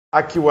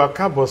A kí wa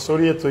káàbọ̀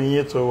sórí ètò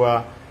yín ètò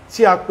wa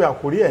tí a pè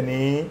àkórí ẹ̀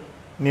ní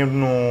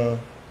nínú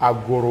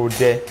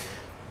agorodẹ.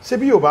 Ṣé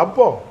bí Yorùbá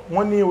bọ̀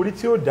wọ́n ní orí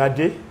tí ó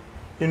dádé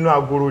inú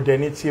agorodẹ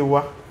ní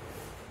tiwa.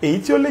 Èyí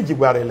tí ó lè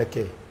jìgbà rẹ̀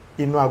lẹ̀kẹ̀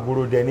inú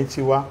agorodẹ ní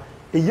tiwa.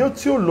 Èyí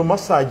tí ó lo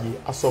mọ́sáàjì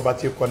asọba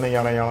tí kò ní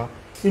yaranyaran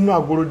inú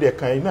agorodẹ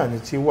kan náà ní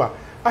tiwa.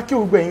 A kí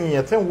gbogbo ẹ̀yin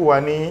yẹn tẹ́ ń wò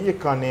wá ní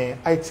ìkànnì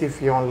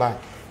ITV online.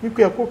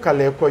 Wípé ẹ kú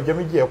kalẹ̀ ẹ kú ọjọ́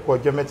méjì ẹ kú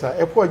ọjọ́ mẹ́ta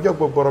ẹ kú ọjọ́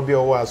gbọgbọrọ bí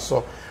ọwọ́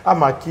aṣọ a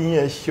máa kí yín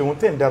ẹ ṣeun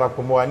tẹ́ ń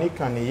darapọ̀ mọ́ wa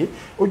níkànnì yìí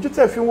ojú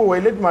tẹ́ fi ń wò wá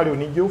Elédùmarè ò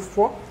ní jẹ́ ó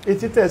fọ́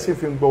etí tẹ́ sì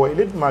fi ń gbọ́ wá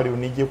Elédùmarè ò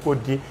ní jẹ́ kó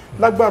di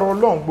lágbára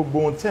Ọlọ́run gbogbo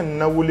ohun tẹ́ ń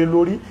náwó lé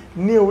lórí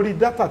ní orí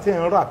dátà tẹ́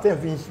ń rà tẹ́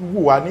fi ń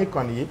wò wá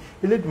níkànnì yìí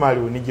Elédùmarè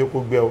ò ní jẹ́ kó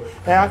gbẹ o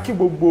ẹ á kí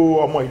gbogbo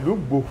ọmọ ìlú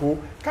Ìgbòho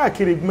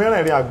káàkiri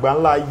mẹ́rẹ̀ẹ̀rin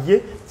àgbáńlá ayé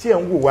tí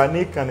ẹ ń wò wá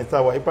níkànnì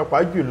táwa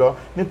ìpapà jùlọ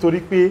nítorí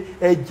pé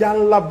ẹja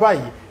ńlá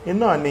báyìí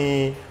iná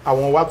ni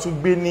àwọn wa tún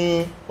gbé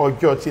ní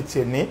ọjọ́ títì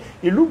ní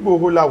ìlú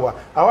Ìgbòho la wà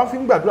àwa fi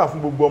ń gbàdúrà fún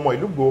gbogbo ọmọ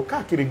ìlú Ìgbòho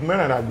káàkiri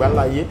mẹ́rẹ̀ẹ̀rin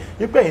àgbáláyé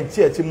wípé ẹ̀yin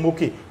tí ẹ ti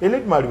mókè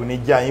Elédùmarè ò ní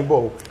já yín bọ̀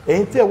o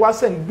ẹ̀yin tí ẹ wá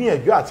sẹ́ ń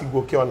gbìyànjú àti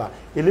gòkè ọ̀la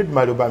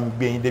Elédùmarè ò bá mi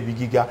gbé yín débi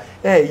gíga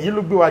èyí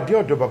ló gbé wa dé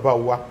ọ̀dọ̀ bàbá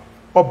wa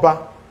ọba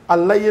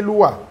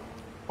Aláyélúwà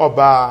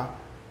ọba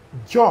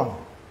John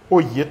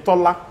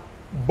Oyetola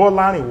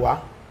Bolarinwa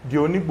di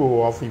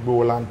Onigboho of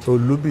Igboho land.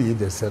 Olubiyi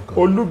the second.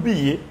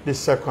 Olubiyi the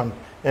second.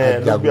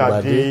 Ló gbé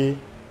adé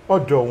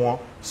ọ̀dọ̀ wọn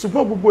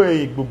ṣùgbọ́n gbogbo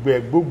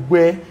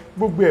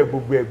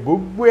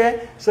ẹ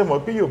ṣe mọ̀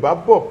pé Yorùbá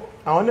bọ̀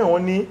àwọn náà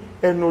wọ́n ní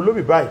ẹnu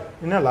olóbì báyìí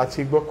iná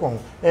láti gbọ́kàn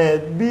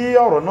bí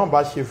ọ̀rọ̀ náà bá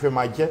ṣe fẹ́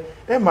máa jẹ́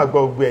ẹ máa gba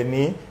gbogbo ẹ̀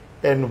ní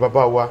ẹnu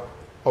bàbá wa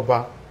ọba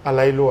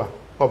Aláyélúwà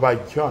ọba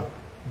John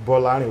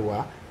Bolarinwa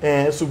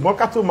ṣùgbọ́n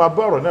ká tó máa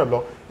bọ́ ọ̀rọ̀ náà lọ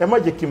ẹ má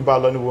jẹ́ kí n bá a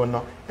lọ níwọ̀n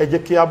náà ẹ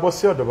jẹ́ kí a bọ́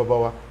sí ọ̀dọ̀ bàbá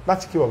wa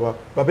láti kí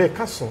bàbá ẹ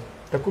káàsán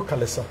ẹ kú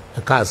kalẹ̀ sàn.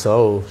 Ẹ káàsán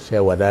o ṣe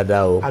wà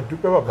dáadáa o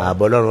àdúpẹ́ bàbá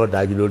ààbọ̀ Ọlọ́run ó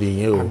dájú lórí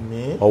yín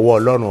o ọwọ́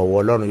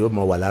Ọlọ́run yóò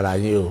mọ wà lára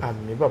yín o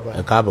àmín bàbá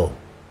ẹ káàbọ̀.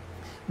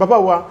 Bàbá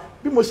wa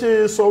bí mo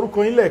ṣe sọ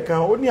orúkọ yín lẹ́ẹ̀kan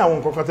ó ní àwọn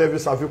nǹkan kan tẹ́ fi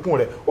ṣàfikún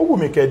rẹ̀ ó wù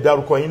mí kẹ́ ẹ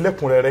dárúkọ yín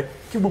lẹ́kùnrẹ́rẹ́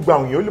kí gbogbo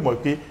àwọn èèyàn ó lè mọ̀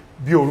pé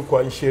bí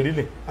orúkọ yín ṣe rí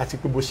lè àti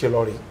pé bó ṣe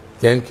lọ rè.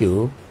 Thank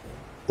you.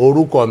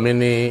 Orúkọ mi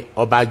ni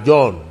ọba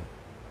John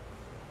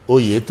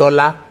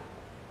Oyetola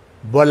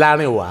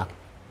Bolarinwa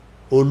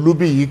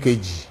Olubiyi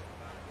kejì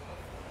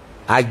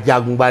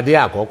Ajagungbadé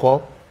àkọ́kọ́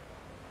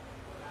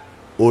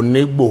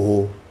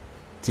Onigboho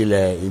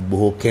tilẹ̀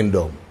Igboho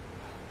kingdom.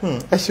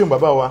 Ẹ ṣeun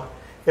bàbá wa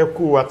ẹ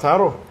kú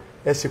àtàárọ̀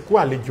ẹ sì kú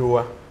àlejò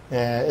wa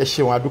ẹ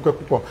ṣeun àdúpẹ́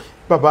púpọ̀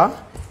bàbá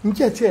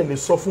ǹjẹ́ tí ẹ lè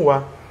sọ fún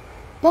wa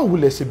báwo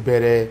lẹ ṣe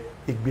bẹ̀rẹ̀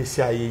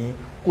ìgbésí ayé yín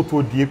kó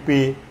tó di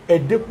pé ẹ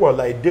dépò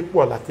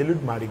ọ̀la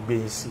tẹ́lẹ̀dùmarè gbé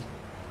yín sí.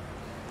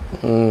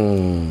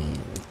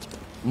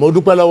 Mo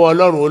dúpẹ́ lọ́wọ́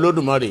Ọlọ́run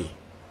Olódùmarè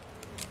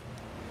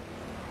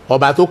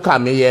ọba tó kà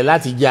mí yẹ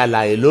láti jẹ́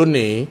alààyè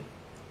lónìí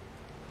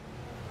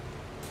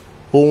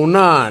òun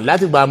náà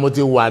látìgbà mo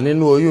ti wà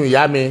nínú oyún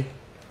ìyá mi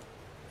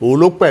òun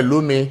ló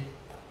pẹ̀lú mi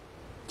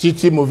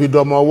títí mo fi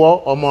dọmọ ọwọ́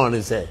ọmọ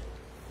ìrìnsẹ̀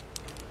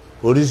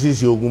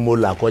oríṣiríṣi ogun mo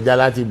là kọjá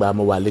látìgbà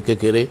mo wà lé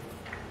kékeré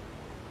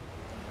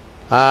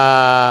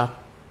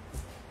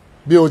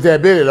bí o tẹ́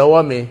béèrè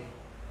lọ́wọ́ mi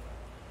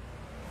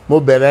mo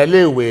bẹ̀rẹ̀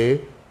iléèwé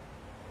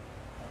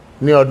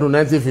ní ọdún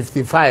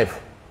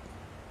 1955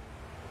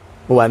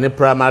 mo wà ní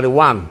primary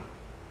 1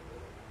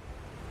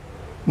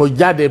 mo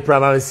jáde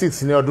primary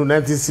 6 ní ọdún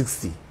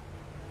 1960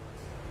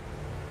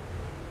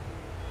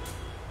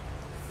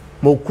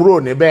 mo kúrò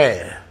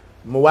níbẹ̀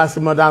mo wá sí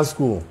modern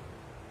school.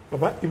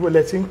 Bàbá ibo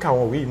lẹ ti ń kà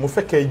wọ́n wí mo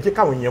fẹ́ kẹ́ ẹ jẹ́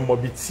káwọn èèyàn mọ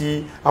ibi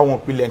tí àwọn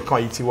ìpìlẹ̀ nǹkan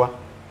yìí ti wá.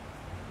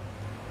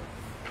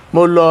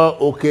 Mo lọ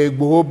Òkè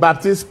Ìgbòho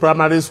Baptist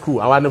Primary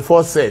School àwa ní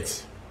first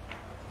set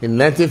in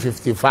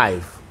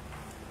 1955.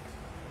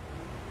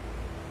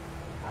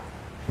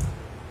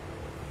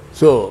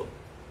 So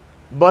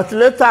but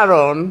later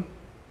on,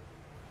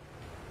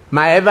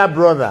 my elder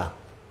brother,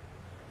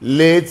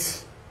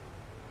 late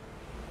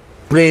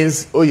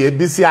Prince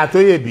Oyebisi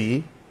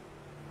Atoyebi,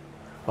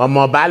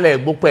 ọmọ baálẹ̀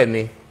Gbópẹ̀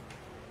ni.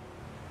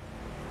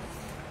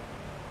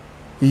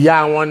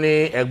 Ìyá wọn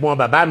ni ẹ̀gbọ́n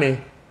bàbá mi.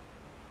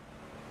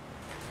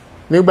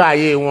 Nígbà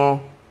ayé wọn,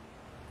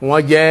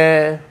 wọ́n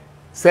jẹ́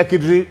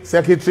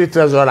secretary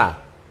treasurer,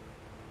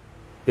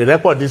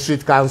 Ìrẹ́pọ̀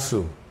District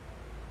Council.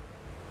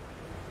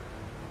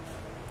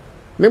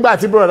 Nígbà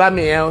tí brọ̀dá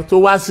mi yẹn tó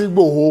wá sí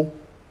Ìgbòho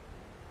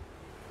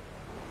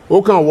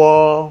ó kàn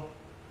wọ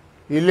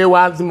ilé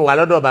wa tí mo wà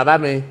lọ́dọ̀ bàbá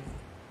mi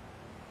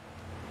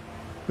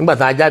nígbà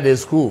tá a jáde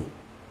school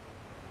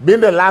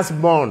being the last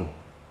born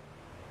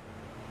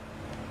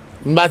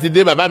nígbà tí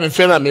dé bàbá mi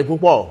fẹ́ràn mi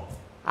púpọ̀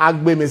á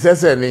gbé mi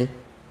sẹ́sẹ̀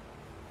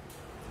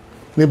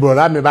ni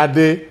brọ̀dá mi bá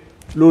dé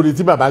lórí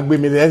tí bàbá gbé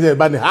mi sẹ́sẹ̀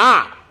bá ní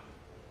ha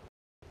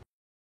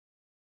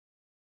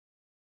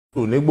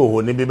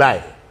Onigboho níbí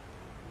báyìí.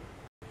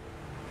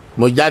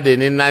 Mo jáde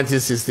ní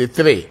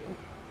 1963.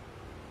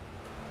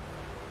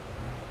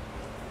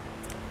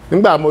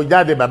 Nígbà mo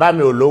jáde bàbá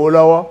mi ò lówó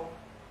lọ́wọ́.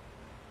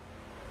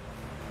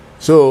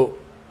 So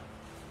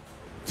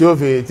tí ó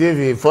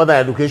fi further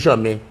education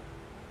mi.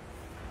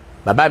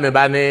 Bàbá mi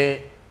bá ní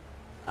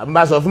n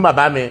bá sọ fún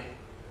bàbá mi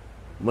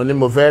mo ní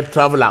mo fẹ́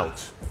travel out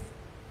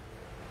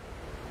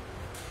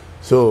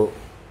so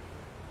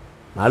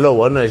màá lọ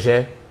wọ́nà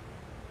iṣẹ́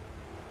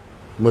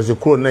mo sì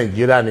kúrò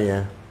Nàìjíríà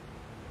nìyẹn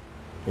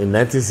in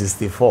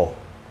 1964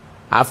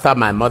 after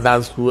my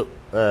mother's school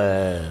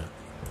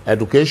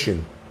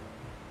education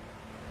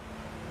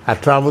I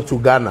traveled to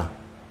Ghana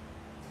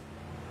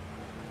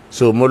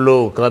so mo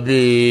lò nǹkan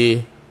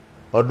bíi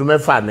ọdún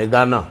mẹ́fà ní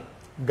Ghana.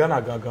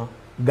 Ghana gangan.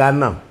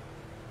 Ghana.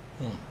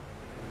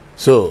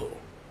 So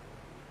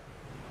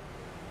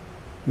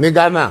ní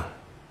Ghana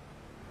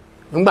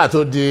nígbà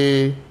tó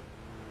di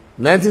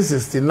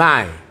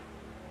 1969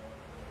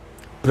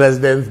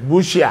 President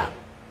Bushia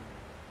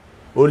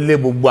ó lé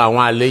gbogbo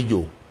àwọn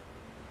àlejò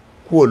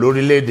kúrò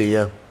lórílẹ̀‐èdè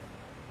yẹn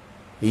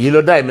èyí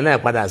ló dá èmi náà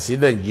padà sí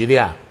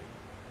Nàìjíríà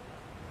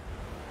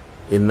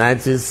in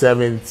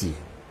 1970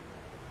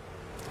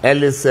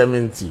 early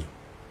 70.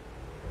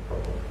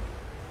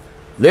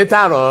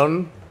 Later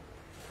on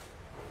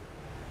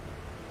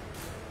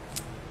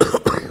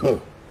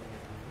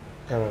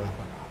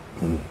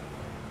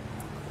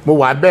mo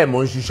wà bẹ́ẹ̀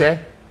mo ń ṣiṣẹ́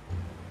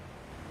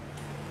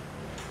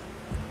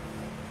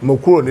mo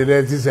kúrò ní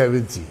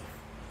 1970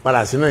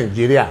 padà sí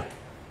Nàìjíríà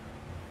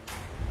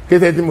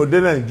kété tí mo dé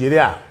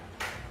Nàìjíríà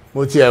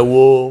mo tiẹ̀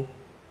wo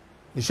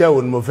iṣẹ́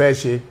wo ni mo fẹ́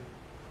ṣe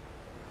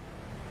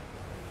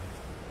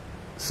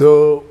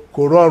so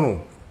kò rọrùn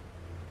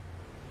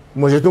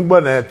mo ṣe tún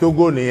gbọ́nà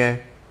Togo nìyẹn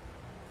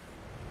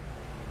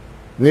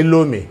ní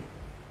Lomé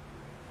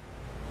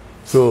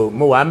so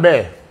mo wà ń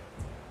bẹ̀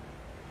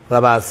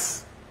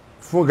rabas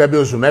fún gẹ́gẹ́ bí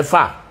oṣù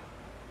mẹ́fà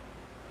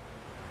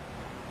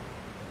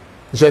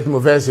iṣẹ́ tí mo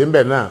fẹ́ ṣe ń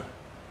bẹ̀ náà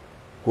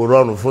kò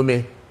rọrùn fún mi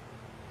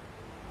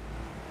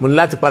mo ní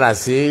láti padà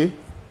sí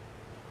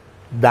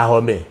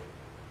Dahomey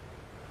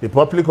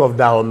Republic of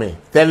Dahomey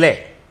tẹ́lẹ̀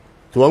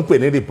tí wọ́n ń pè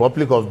ní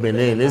Republic of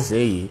Benin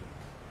nísìnyí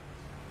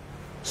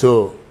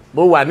so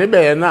mo wà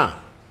níbẹ̀ yẹn náà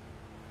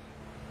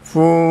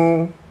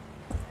fún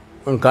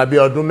nǹkan bí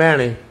ọdún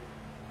mẹ́rin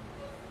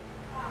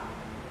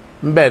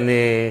ńbẹ̀ ni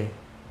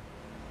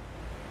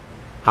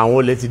àwọn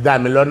olè ti dá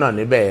mi lọ́nà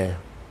níbẹ̀ yẹn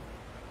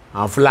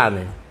àwọn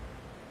Fúlàní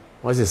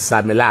wọ́n sì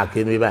sá mi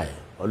láàké mi báyìí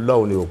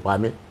Ọlọ́run ni ò pa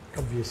mí.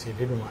 Kábíyèsí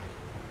Elédùmarè.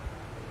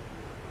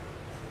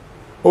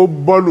 Ó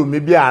bọ́ọ̀lù mi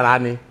bí ara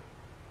ni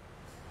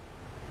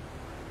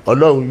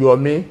Ọlọ́run yọ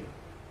mí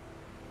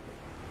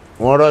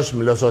wọ́n rush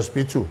mi lọ sí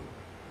hospital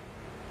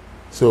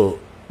so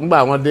ńgbà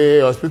wọ́n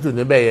dé hospital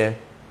níbẹ̀ yẹn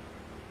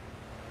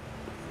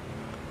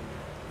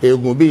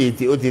eegun bíi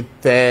tí ó ti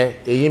tẹ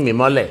eyín mi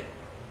mọ́lẹ̀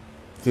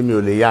tí mi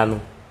ò lè yanu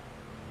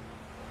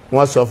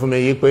wọ́n sọ fún mi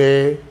yí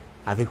pé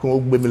àfi kí wọ́n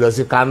gbé mi lọ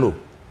sí Kano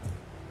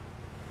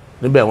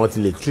níbẹ̀ wọ́n ti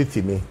lè treat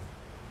mi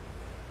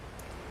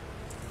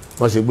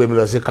wọ́n sì gbé mi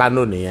lọ sí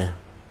Kano nìyẹn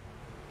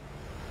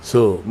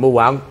so mo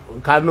wà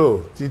Kano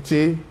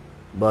títí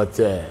but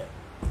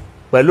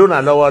pẹ̀lú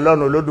ìrànlọ́wọ́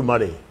Ọlọ́run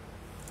Olódùmarè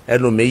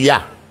ẹnu mi yà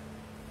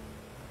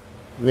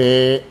ní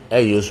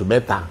ẹ̀yìn oṣù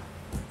mẹ́ta.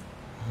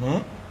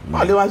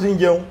 Alẹ́ wá sí ń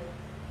jẹun.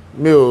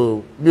 mi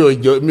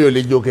ò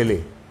lè jókèlè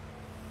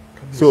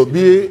so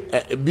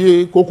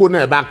bí kókó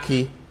náà bá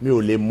kí mi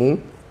ò lè mú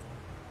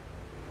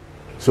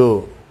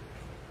so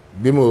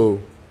bí mo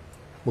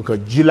kàn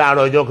jí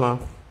láàárọ̀ ọjọ́ kan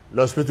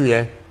lọ́sípítù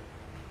yẹn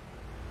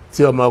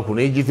tí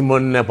ọmọkùnrin jí tí mo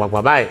ń nẹ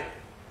pàpà báyìí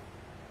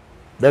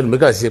bẹ́ẹ̀ ni mi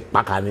kàn ṣe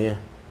pàkà nìyẹn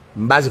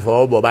n bá sì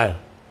fọwọ́ bọ̀ báyìí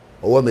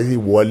ọwọ́ mi sì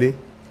wọlé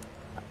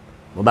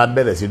mo bá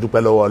bẹ̀rẹ̀ sí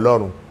dúpẹ́ lọ́wọ́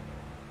Ọlọ́run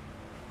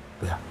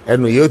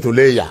ẹnu yìí ó tún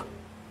lè yà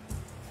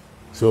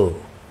so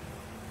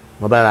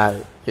mo bára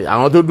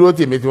àwọn tó dúró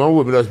tèmi tí wọ́n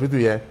wò mí lọ́sípítù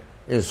yẹn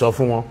ń sọ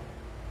fún wọn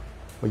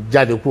mo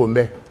jáde kúrò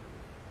ńbẹ̀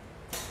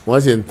wọ́n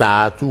sì ń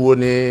ta túwó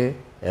ní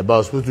ẹ̀bá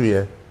hospital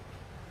yẹn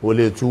o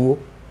lè túwó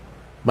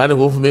bá ní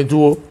kó fún mi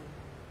túwó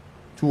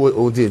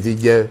ohun tí n ti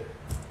jẹ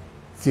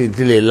tí n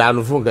ti lè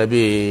lanu fún nǹkan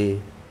bíi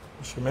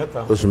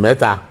oṣù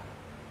mẹ́ta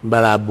ń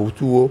bára bu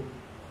túwó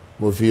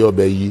mo fi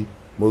ọbẹ̀ yìí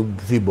mo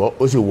fi bọ́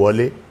ó sì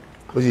wọlé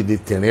ó sì di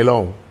tìrín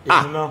lọ́hùn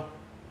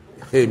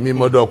èmi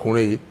mọ́dọ̀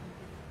ọkùnrin yìí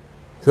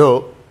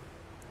so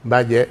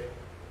bá jẹ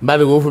bá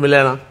ní kó fún mi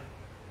lẹ́ran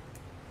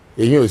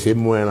èyí ò ṣe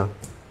mú ẹran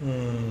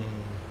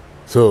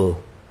so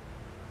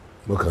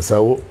mo kàn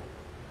sanwó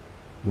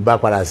mo bá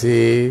padà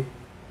sí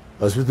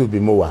hospital bí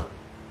mo wà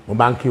mo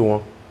bá ń kí wọn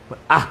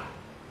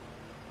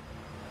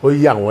ó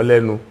yí àwọn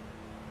lẹ́nu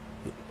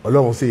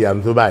Ọlọ́run sì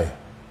yànú tó báyìí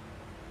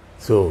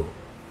so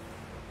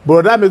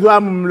bùrọ̀dá mi tó wá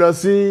mú mi lọ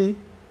sí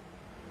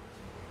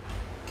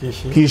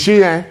Kìṣí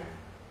yẹn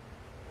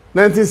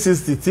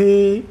 1960 tí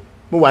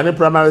mo wà ní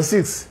primary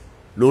 6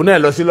 lòun náà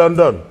lọ sí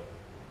London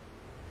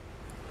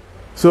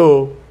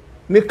so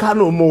ní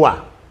Kano mo wà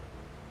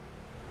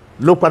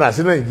ló padà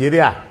sí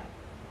Nàìjíríà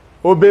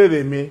ó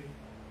béèrè mi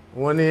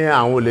wọ́n ní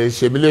àwọn olè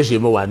ṣe mí léṣe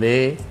mo wà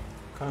ní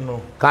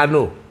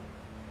Kano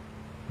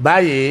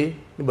báyìí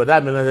ní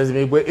bọ̀dá mi náà ṣe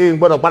mi pé ń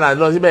gbọ́dọ̀ padà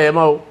lọ síbẹ̀ yẹn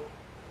mọ́ o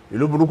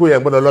ìlú burúkú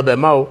yẹn gbọ́dọ̀ lọ bẹ̀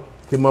mọ́ o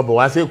kí mo bọ̀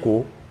wá sí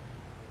Èkó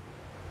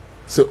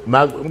so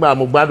nígbà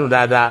mo gbádùn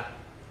dáadáa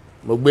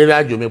mo gbé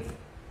rájò mi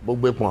mo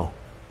gbé pọ̀n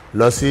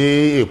lọ sí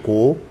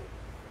Èkó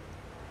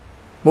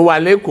mo wà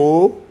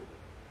lẹ́kọ̀ọ́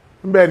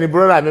níbẹ̀ ni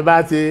bọ́dà mi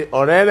bá ti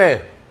ọ̀rẹ́ rẹ̀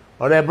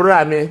ọ̀rẹ́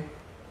búrọ́dà mi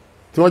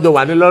tí wọ́n jọ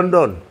wà ní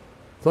London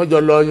tí wọ́n jọ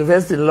lọ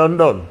yunifásitì ní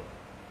London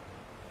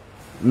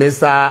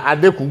Mr.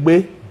 Adékúgbé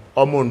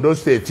ọmọ Ondo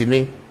State ni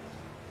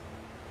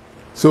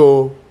so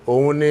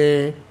òun ni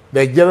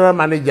the general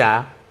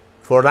manager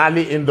for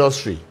rally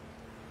industry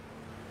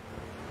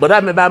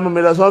bọ́dà mi bá mú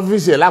mi lọ sí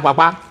ọ́fíìsì ẹ̀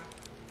lápapá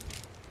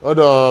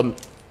ọ̀dọ̀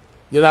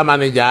general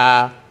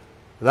manager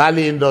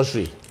rally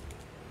industry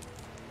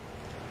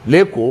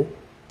lẹ́kọ̀ọ́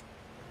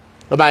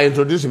ló bá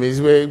introduce mi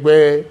sí pé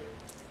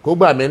kó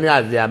gbà mí ní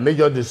as their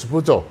major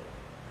distributor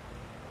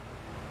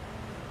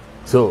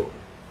so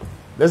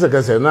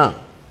lẹ́sẹ̀kẹsẹ̀ náà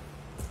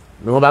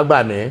ni wọ́n bá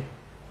gbà mí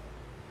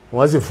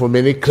wọ́n sì fún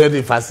mi ní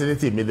credit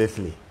facility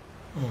immediately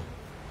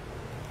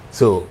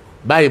so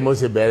báyìí mo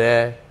ṣe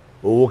bẹ̀rẹ̀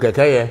òwò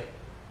kẹ̀kẹ́ yẹn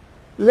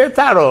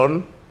later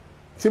on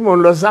tí mo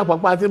ń lọ sí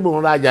Àpápá tí mo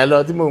ń rajà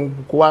lọ tí mo ń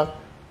kó wá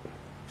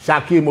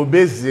Ṣakí mo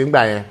bẹ́ẹ̀sì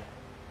nígbà yẹn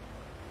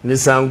ní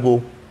Ṣàngó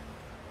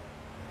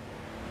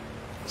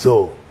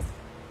so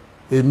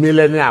èmi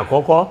lẹni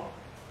àkọ́kọ́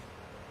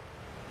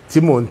tí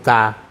mò ń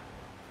ta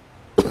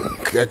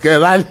kẹ̀kẹ́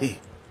rálì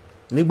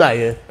nígbà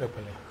yẹn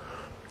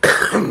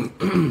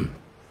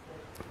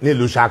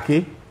nílùú Ṣakí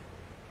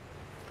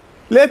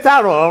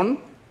later on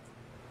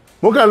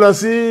mo kàn lọ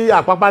sí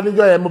Àpápá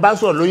níjọ́ yẹn mo bá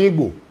sọ̀rọ̀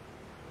lóyìnbó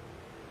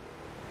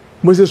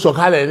mo ṣe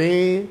sọ̀kalẹ̀ ní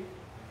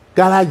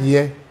gáràjì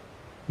yẹn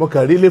mo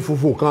kàn rí ilé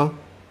funfun kan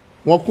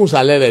wọ́n kùn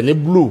sàlẹ̀ rẹ̀ ní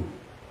blue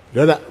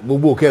lọ́dà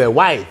gbogbo òkè rẹ̀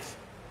white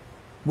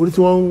mo rí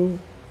tí wọ́n ń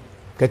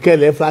kẹ̀kẹ́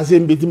ilẹ̀ fúláṣí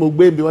níbi tí mo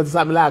gbé níbi wọ́n ti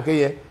sá mi láàké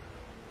yẹn.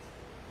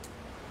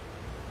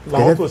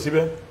 làwọn tò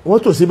síbẹ̀. wọ́n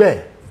tò síbẹ̀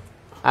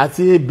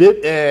àti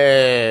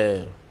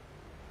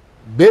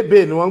bébè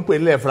ni wọ́n ń pè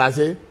nílẹ̀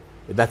fúláṣí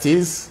that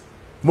is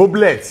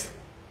moblet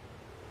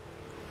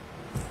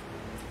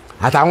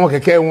àtàwọn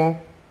kẹ̀kẹ́ wọn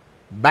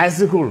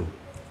bicycle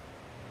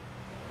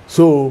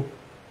so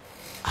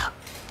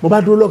mo bá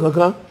dúró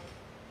lọ́kànkan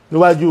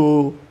níwájú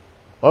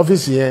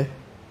ọ́fíìsì yẹn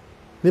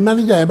ní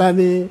mánéjà yẹn bá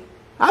ní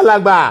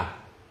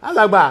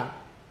alàgbà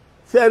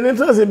ṣé ẹni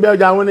tó sì ń bẹ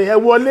ọjà wọn ni ẹ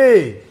wọlé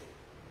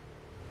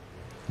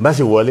bá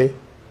sì wọlé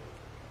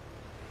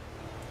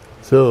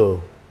so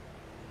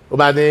ó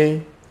bá ní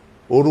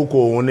orúkọ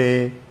òun ní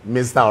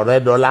Mr.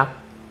 Ọ̀rẹ́dọ́lá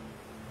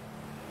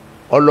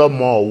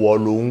ọlọ́mọ ọ̀wọ̀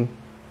lòun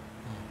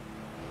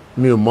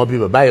mi ò mọ bí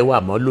bàbá yẹn wà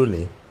mọ́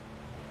lónìí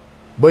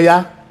bóyá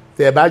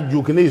tẹ ẹ bá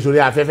ju kíní ìsórí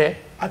afẹ́fẹ́.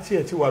 a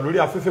tiẹ̀ ti wà lórí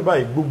afẹ́fẹ́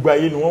báyìí gbogbo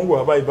ayé ni wọ́n ń wò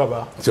wá báyìí bàbá.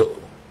 so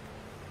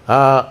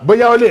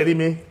bóyá ó lè rí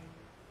mi.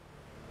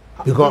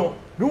 bí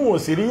wọn ò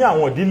sì rí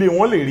àwọn ìdílé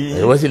wọn lè rí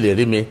yín. wọ́n sì lè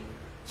rí mi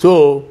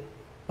so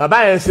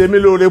bàbá yẹn ṣe mí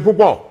lóore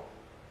púpọ̀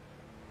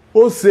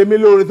ó ṣe mí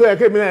lóore tó yẹ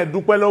kí èmi náà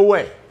dúpẹ́ lọ́wọ́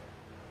ẹ̀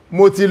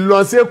mo ti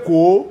lọ sí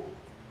Èkó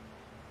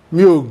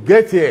mi ò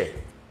gẹ́tì ẹ̀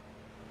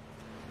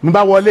mo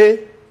bá wọlé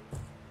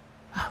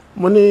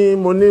mo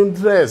ní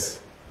interest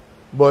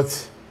but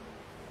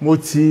mo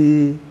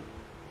ti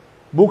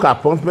book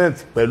appointment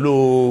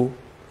pẹ̀lú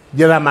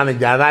general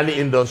manager Rally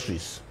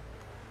Industries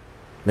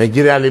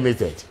Nigeria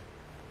Limited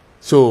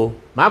so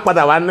màá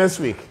padà wá next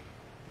week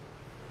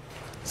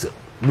so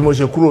bí mo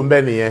ṣe kúrò ń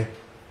bẹ̀ nìyẹn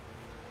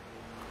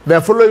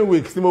the following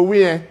week tí mo wí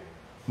yẹn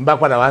n bá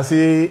padà wá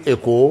sí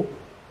Èkó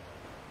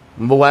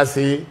n bó wá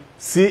sí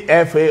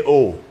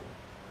CFAO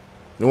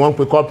ni wọ́n ń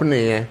pe company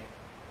yẹn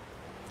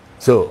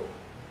so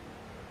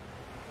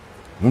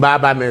n bá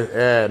bá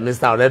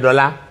Mr.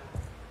 Ọ̀rẹ́dọ́lá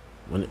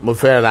mo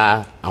fẹ́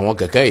ra àwọn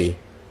kẹ̀kẹ́ yìí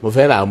mo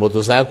fẹ́ ra àwọn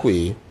motorcycle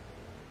yìí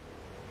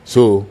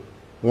so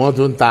wọ́n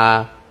tún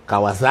ta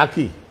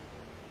Kawasaki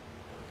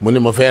mo ní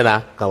mo fẹ́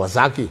ra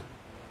Kawasaki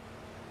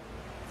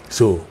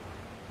so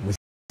mo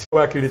ti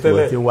wá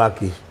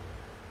kiri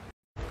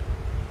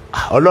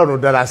Ọlọ́run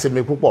dára sí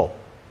mi púpọ̀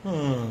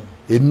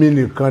èmi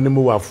nìkan ni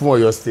mo wà fún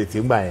Ọ̀yọ́ state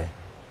ńgbà yẹn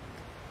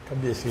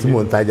tí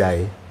mo ń tajà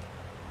yìí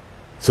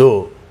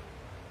so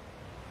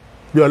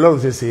bí Ọlọ́run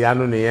ṣe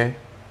ṣèyanu nìyẹn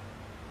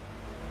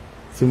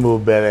tí mo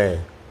bẹ̀rẹ̀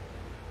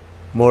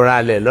mo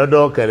ralẹ̀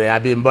lọ́dọ̀ Kẹrẹ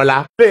Abímbọ́lá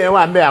ilé yẹn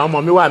wà ń bẹ̀ àwọn ọmọ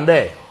mi wà ń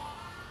bẹ̀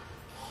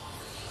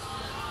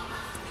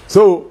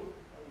so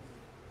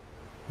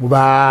mo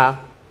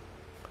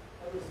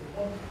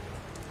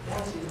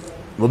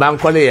bá ń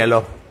kọ́lé yẹn lọ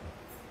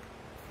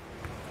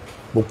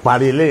mo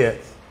parí ilé yẹn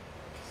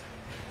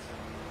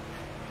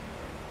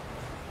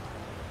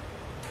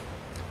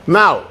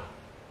now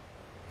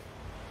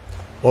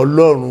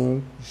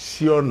Ọlọ́run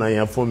ṣí ọ̀nà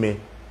yẹn fún mi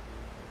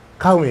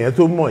káwọn yẹn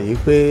tó mọ̀ yìí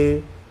pé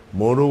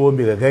mo ń rówó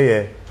mi kẹ̀kẹ́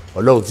yẹn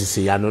Ọlọ́run ti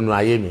ṣèyanu nínú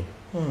ayé mi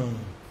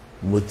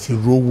mo ti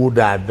rówó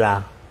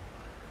dáadáa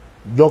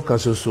jọ́ kan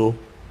ṣoṣo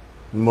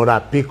mo ra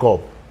pick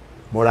up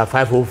mo ra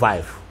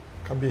 505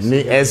 ní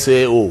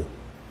SAO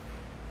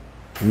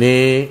ní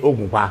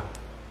Ògùnpa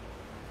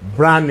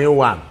brand new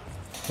one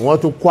wọ́n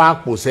tún kó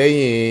àpò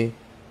sẹ́yìn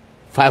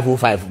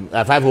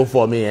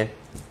 504 mi yẹn.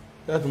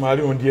 láti máa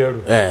rí ohun díẹ̀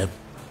rò.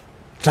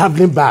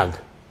 Travelling bag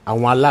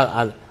àwọn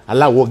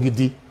aláwọ̀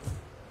gidi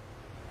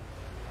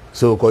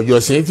so kọjọ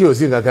sí tí ò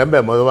sí nǹkan kan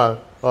bẹ̀ mọ́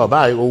ọba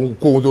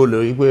ohunkóhun tó lè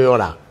rí pé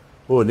ọ̀rà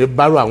ò ní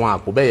bárò àwọn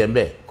àpò bẹ́ẹ̀ yẹn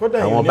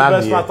bẹ́ẹ̀ àwọn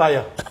báàgì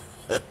yẹn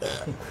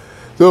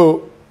so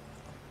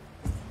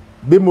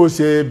bí mo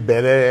ṣe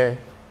bẹ̀rẹ̀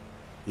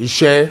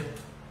iṣẹ́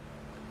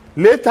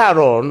later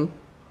on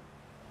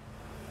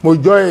mo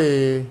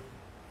join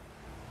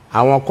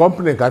àwọn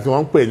company kan tí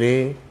wọ́n ń pè ní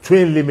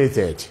Twin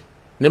Limited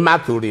ní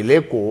Maturi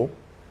lẹ́kọ̀ọ́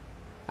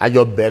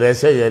àjọ bẹ̀rẹ̀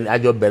ṣẹ́ yẹn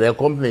àjọ bẹ̀rẹ̀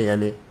company yẹn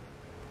ni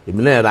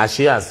èmi náà ra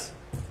shares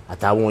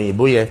àtàwọn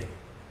òyìnbó yẹn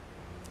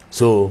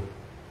so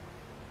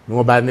ni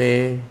wọ́n bá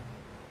ní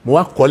mo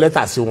wá kọ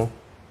lẹ́tà sí wọn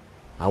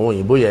àwọn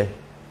òyìnbó yẹn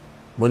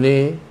mo ní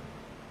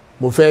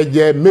mo fẹ́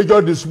jẹ́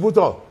major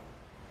distributor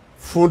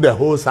fún the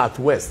whole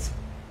South-West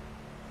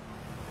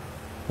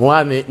wọ́n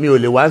á ní mi ò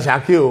lè wá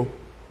Ṣakí o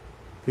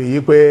kì í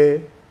pé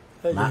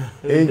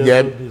ń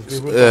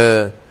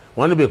jẹ́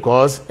wọ́n ní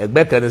because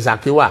ẹgbẹ́ kẹrin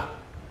Ṣakí wà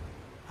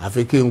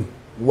àfi kí n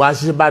wá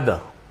sí Ìbàdàn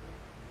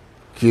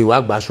kí n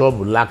wá gba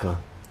ṣọ́ọ̀bù ńlá kan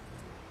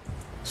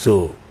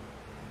so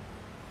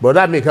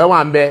bọ̀dá mi kan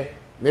wà ń bẹ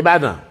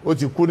nìbàdàn ó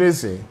ti kú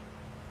nísìn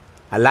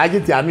Alhaji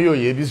tí a mi yóò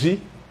yé bí sí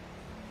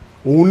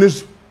òun ní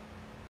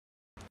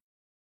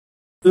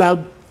la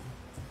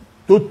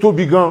tó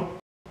tóbi gan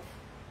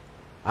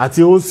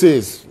àti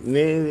hoses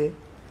ní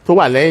tó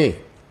wà lẹ́yìn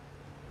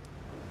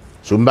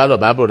ṣùgbọ́n bá lọ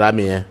bá bọ̀dá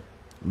mi yẹn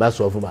bá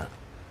sọ fún wa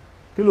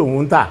kí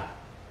lòun ń tà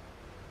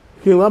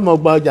kí n wá mọ̀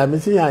gba ọjà mi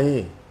sí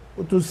yàyìn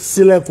ó tún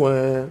sílẹ̀kùn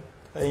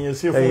ẹ̀yìn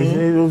sí fún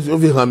yín ó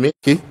fi hàn mí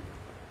kí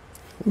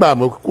nígbà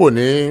mo kò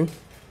ní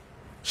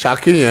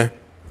Ṣakí yẹn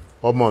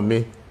ọmọ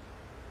mi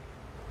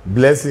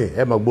Blessing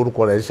ẹ mọ̀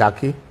gbórúkọ rẹ̀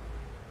Ṣakí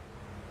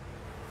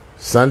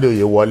Sunday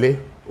Oyewọlé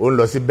ó ń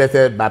lọ sí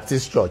Bethel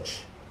Baptist Church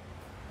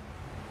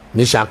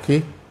ní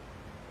Ṣakí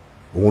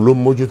òun ló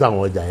mójútó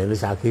àwọn ọjà yẹn ní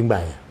Ṣakí ńgbà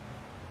yẹn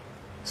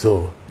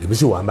so èmi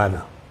sì wà ń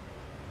bànà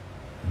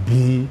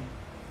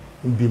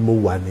bí mo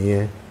wà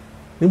nìyẹn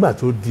nígbà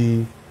tó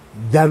di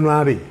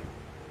January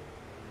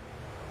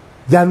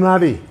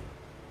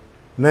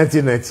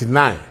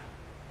 1999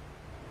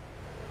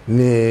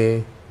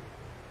 ni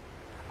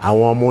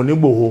àwọn ọmọ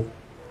Onigboho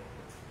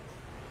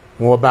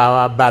wọ́n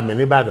bá mi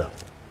nìbàdàn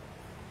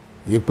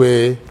yìí pé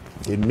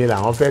èmi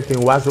làwọn fẹ́ kí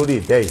n wá sórí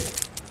ìtẹ́ yìí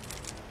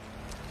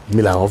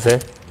èmi làwọn fẹ́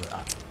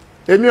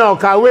èmi ò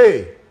kàwé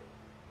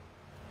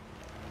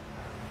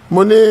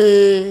mo ní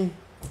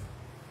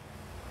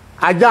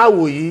ajá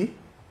àwòyí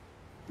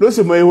ló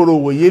sì mọ ehoro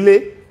òwòyí lé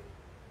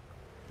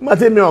nígbà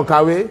tí mi ò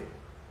kàwé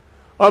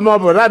ọmọ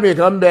bọ̀dá mi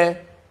kan bẹ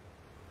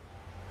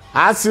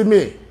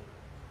Asimi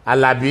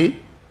Alabi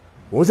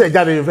òun sì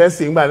jáde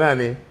yunifásitì ńgbà náà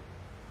ni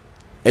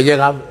ẹ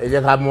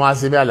jẹ́ ká mú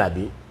Asimi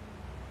Alabi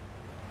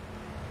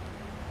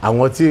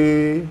àwọn tí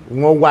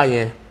wọ́n wá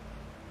yẹn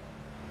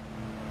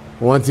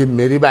wọ́n ti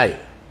mérí báyìí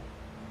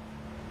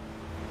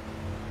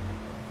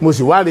mo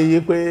sì wá rí yí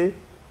pé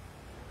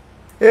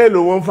èèlò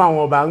wọn fún àwọn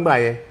ọba ńgbà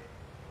yẹn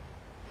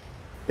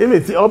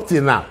even ti up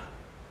till now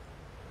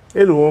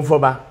èèlò wọn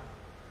fọba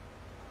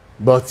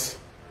but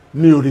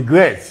mi ò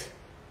regret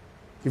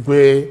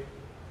pé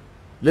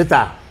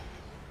later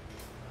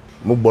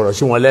mo gbọ́rọ̀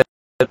sí wọn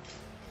lẹ́nu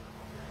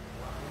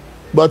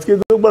but kí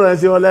n tó gbọ́rọ̀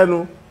sí wọn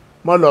lẹ́nu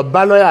mo lọ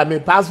bá lọ́yà mi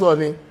pásọ̀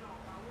ni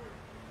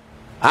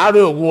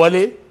àárẹ̀ ògùn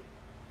wọlé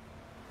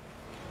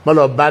mo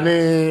lọ bá ní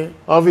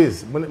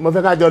ọ́fíìsì mo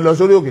fẹ́ ká jọ lọ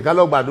sórí òkè ká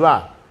lọ gbàdúrà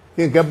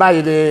kí nǹkan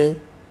báyìí ni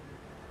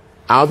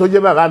àwọn tó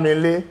jẹ́ bàbá mi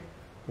lé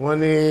wọ́n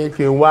ní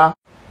kí n wá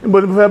níbo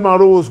ni mo fẹ́ máa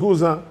rówó skul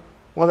san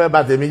wọ́n fẹ́ bà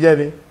tèmi jẹ́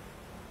ni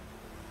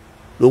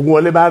lògùn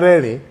wọlé bá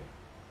rẹ́rìn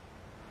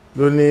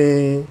ló ní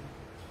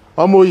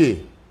ọmọ òye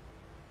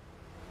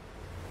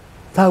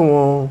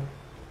táwọn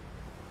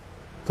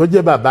tó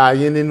jẹ́ bàbá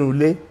yín nínú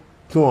ilé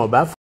tí wọ́n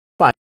bá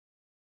fà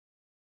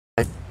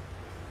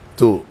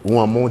tó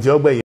wọn mú tí ó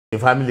gbẹ̀yìn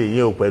fámìlì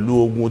yín ò pẹ̀lú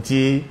ogun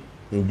tí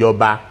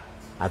ìjọba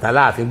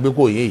àtàláàfin gbé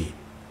kò yé yìí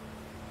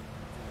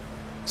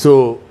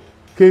so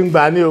kí n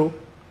gbà ní o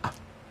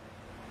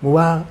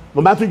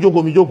mo bá tún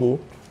jókòó mi jókòó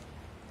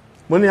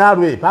mo ní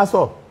àròyé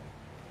pásọ̀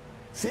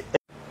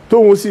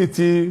tóun sì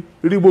ti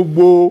rí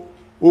gbogbo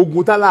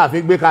ogun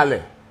tàláàfin gbé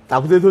kalẹ̀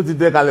tàkúté tó ti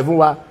tẹ kalẹ̀ fún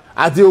wa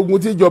àti ogun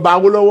tí ìjọba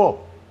Awólọ́wọ̀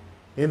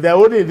in the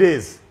olden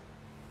days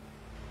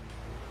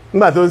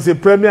nígbà tó ń ṣe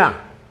premier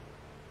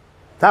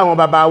táwọn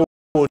bàbá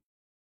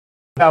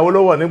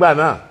Awólọ́wọ̀ nígbà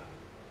náà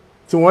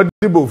tí wọ́n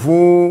dìbò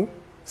fún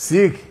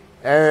SIC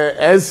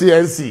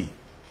NCNC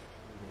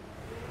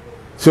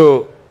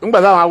so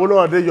nígbà táwọn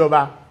Awólọ́wọ̀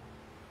déjọba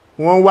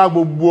wọ́n wá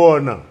gbogbo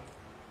ọ̀nà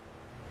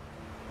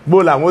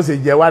bó làwọn ṣe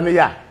jẹ wá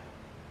níyà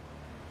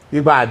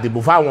ipa àdìbò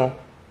fáwọn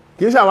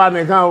kì í ṣàwa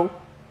nìkan o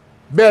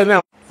bẹ́ẹ̀ náà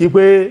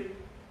ipe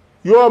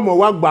yóò mọ̀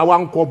wá gbà wá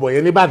ń kọ́bọ̀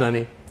yẹn nìbàdàn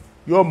ni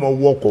yóò mọ̀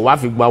wọkọ̀ wá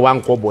fi gbà wá ń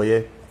kọ́bọ̀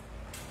yẹn.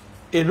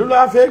 èló ló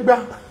fẹ́ gbà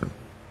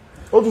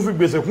ó tún fi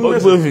gbèsè kún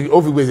gbèsè.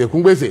 ó fi gbèsè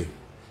kún gbèsè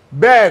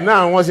bẹ́ẹ̀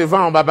náà wọ́n ṣe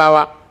fáwọn bàbá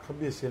wa.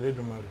 kábíyèsí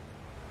Elédùmarè.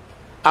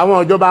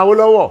 àwọn ìjọba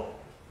Awólọ́wọ̀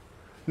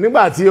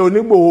nígbà tí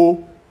Onígbòho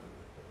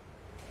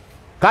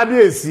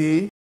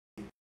kábíyèsí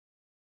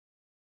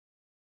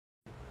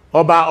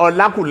ọba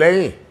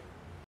Ọlákùlẹ́yìn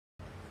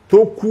tó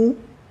kú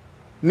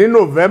ní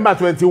November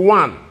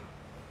 21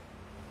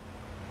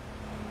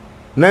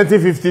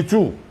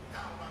 1952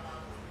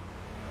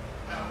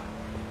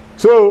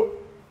 so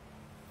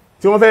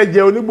tí wọ́n fẹ́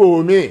jẹ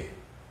Onígbòho míì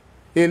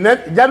in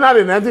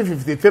January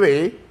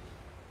 1953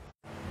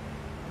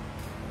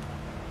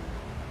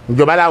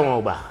 ìjọba láwọn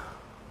ọgbà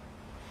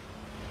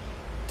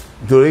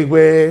torí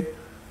pé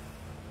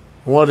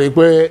wọ́n rí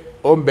pé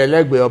ó ń bẹ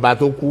lẹ́gbẹ̀ẹ́ ọba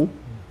tó kú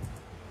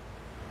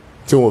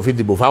tí wọ́n fi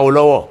dìbò fáwọn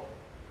lọ́wọ́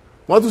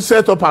wọ́n tún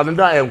set up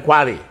another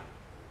inquiry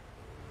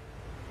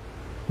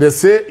they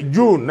say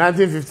June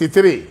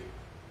 1953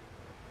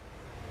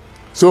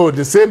 so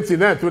the same thing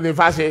náà tún ní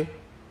fáṣe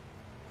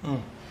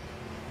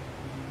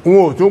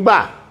wọn ò tún gbà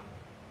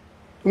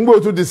ń gbò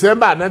tún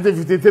December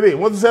 1953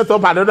 wọ́n tún set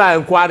up another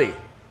inquiry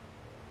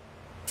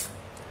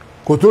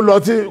kò tún lọ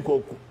tí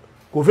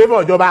kò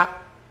favour ìjọba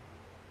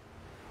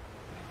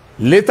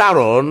later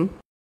on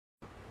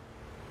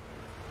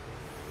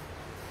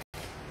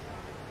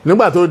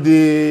nígbà tó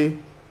di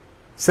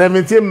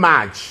 17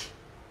 March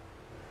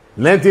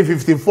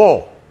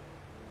 1954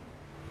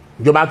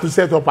 ìjọba tún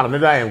set up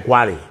another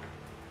inquiry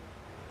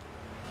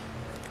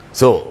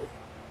so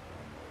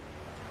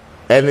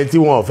ẹni tí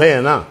wọn ò fẹ́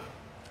yẹn náà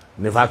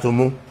ní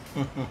Fátúnmú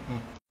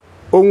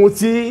ohun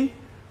tí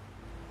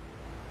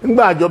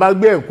nígbà ìjọba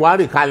gbé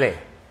inquiry kalẹ̀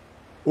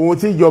ohun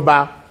tí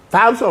ìjọba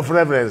terms of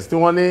reference tí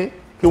wọ́n ní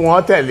kí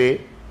wọ́n tẹ̀lé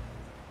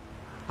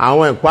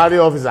àwọn inquiry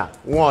officer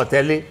wọn ò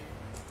tẹ̀lé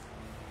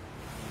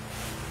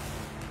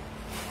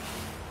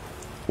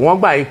wọ́n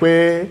gbà yí pé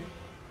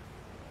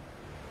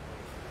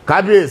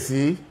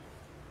kábíyèsí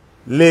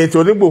lè tí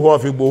Onígbòho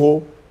of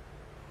Igboho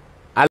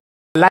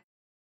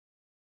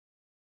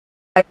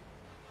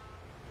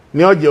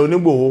ní ọ̀jẹ̀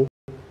Onígbòho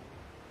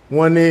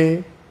wọ́n ní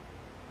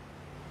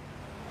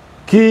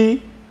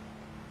kí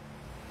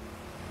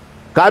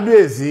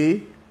kábíyèsí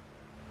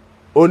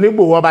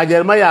Onígbòho ọba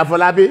Jeremiah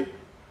Afọlábí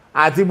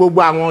àti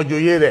gbogbo àwọn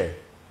òjòyè rẹ̀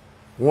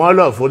wọ́n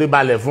lọ forí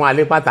balẹ̀ fún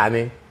Alépàtà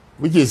ni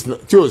which is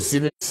tí ò sí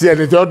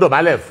ẹni tí ó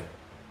dọ̀bálẹ̀ fún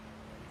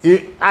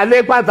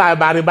Alépàtà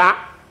Ìbàrìbá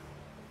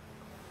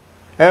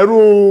ẹrú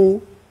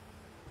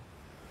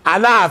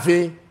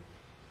Aláàfin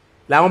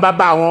làwọn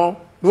bàbá wọn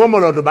ni wọ́n mọ̀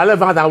lọ dọ̀bálẹ̀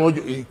fún àtàwọn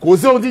òjòyè kò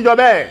sí ohun tíjọ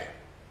bẹ́ẹ̀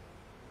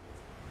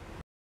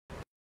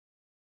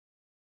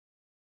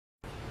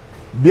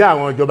bí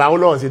àwọn ìjọba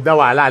Awólọ́wọ̀ sì dá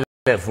wàhálà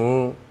lẹ̀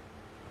fún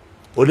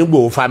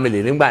Onígbòho family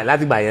nígbà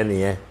láti gbà yẹn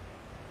nìyẹn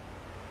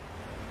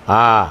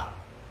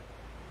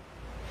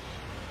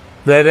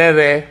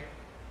rẹ̀rẹ̀rẹ̀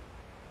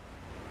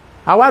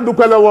àwa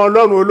dúpẹ́ lọ́wọ́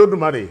Ọlọ́run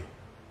Olódùmarè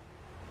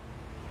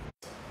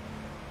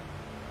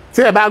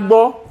tí ẹ bá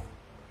gbọ́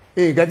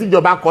nǹkan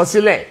tíjọba kọ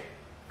sílẹ̀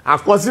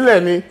àkọsílẹ̀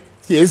ni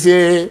kì í ṣe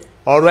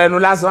ọ̀rọ̀ ẹnu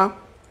lásán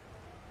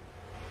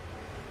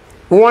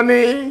wọ́n ní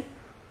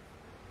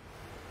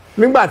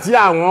nígbà tí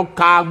àwọn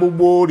ka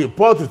gbogbo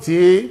rìpọ́ọ̀tù tí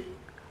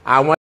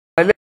àwọn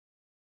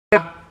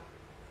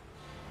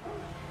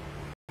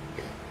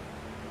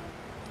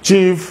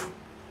Chief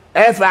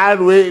F.R.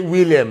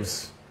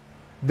 Williams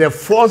the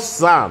first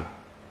son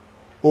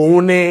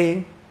òun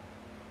ni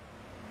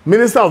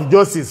Minister of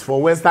Justice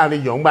for Western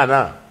Region gbà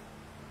náà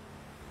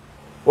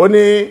ó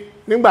ní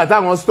nígbà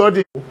táwọn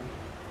study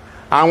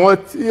àwọn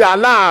tí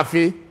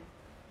Aláàfin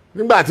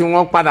nígbà tí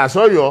wọ́n padà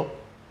sọ́yọ́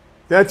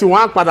tí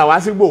wọ́n á padà wá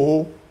sí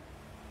Ìgbòho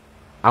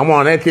àwọn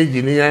ọ̀rẹ́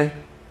kejì nìyẹn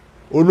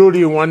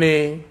olórí wọn ni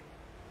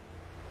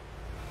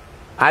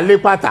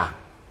Alépàtà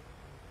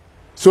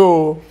so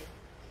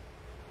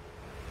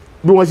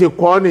bí wọ́n ṣe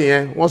kọ́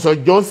nìyẹn wọ́n sọ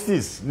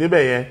justice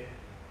níbẹ̀ yẹn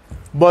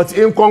but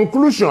in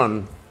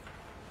conclusion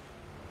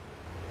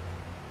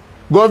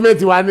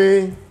government wa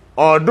ní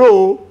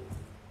although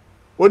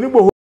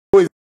Onígbòho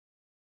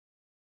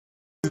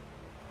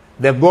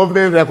the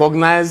government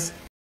recognized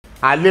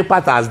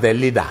Alépàtà as the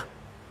leader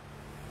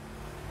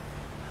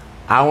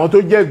àwọn tó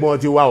jẹ́ ẹ̀gbọ́n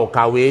ti wa ò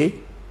kàwé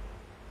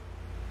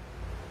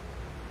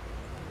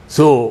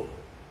so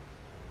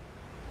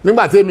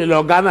nígbà tí èmi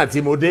lọ Ghana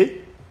tí mo dé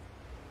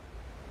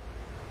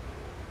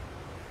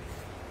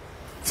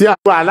tí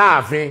àwọn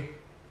Aláàfin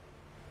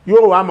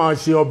yóò wá máa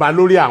ṣe ọba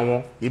lórí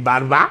àwọn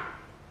Ìbàrìbá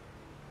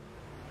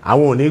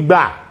àwọn ò ní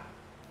gbà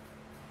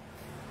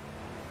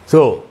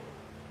so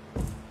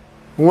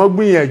wọ́n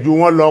gbìyànjú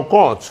wọ́n lọ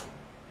court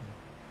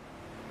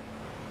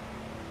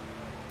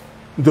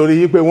nítorí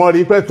yí pé wọ́n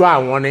rí pẹ̀tọ́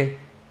àwọn ni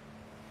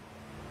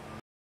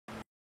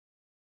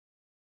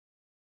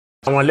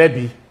àwọn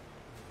lẹ́bi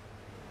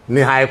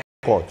ní high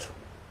court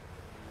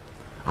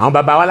àwọn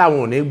bàbá wa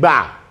làwọn ò ní gbà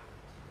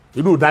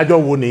irú ìdájọ́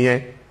wo nìyẹn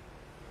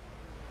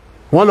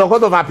wọ́n lọ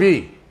court of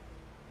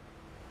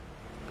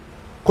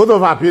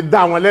appeal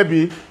dá wọn lẹ́bi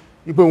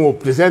wípé wọn ò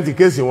present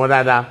kéèsì wọn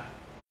dáadáa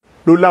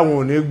ló láwọn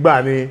ò ní gbà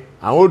ní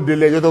àwọn ò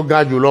délé ẹjọ́ tó ga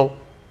jù lọ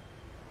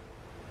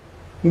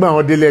nígbà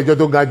wọn délé ẹjọ́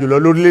tó ga jù lọ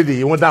lórílẹ̀‐èdè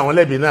yìí wọ́n dá wọn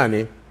lẹ́bi náà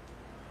ni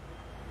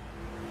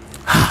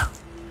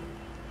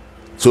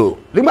so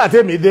nígbà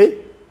tèmi dé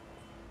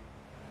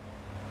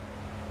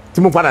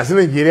tí mo padà sí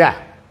Nàìjíríà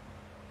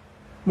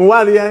mo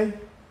wá rí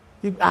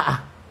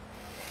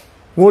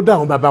wọ́n dá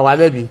àwọn bàbá wa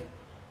lẹ́bi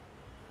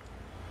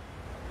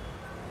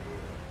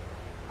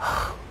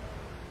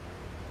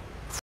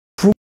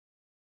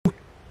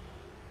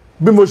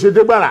bí mo ṣe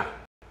dé gbàrà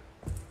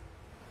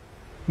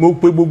mo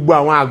pe gbogbo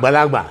àwọn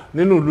àgbàlagbà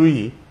nínú ìlú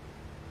yìí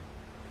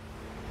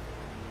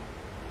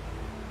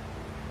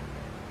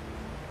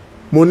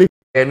mo ní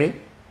ẹ̀mí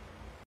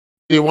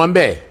wọ́n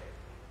bẹ̀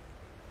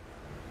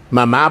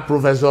màmá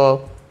Professor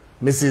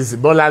Mrs.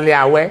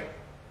 Bolarinwa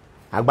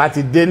àgbà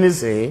ti dé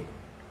nísìnyí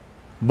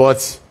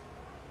but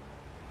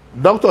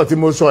doctor tí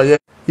mo sọ yẹn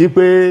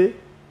wípé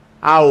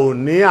a ò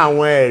ní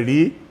àwọn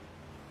ẹ̀rí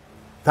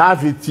tá a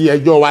fi ti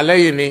ẹjọ́ wa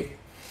lẹ́yìn ni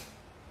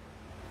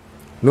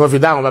wọ́n fi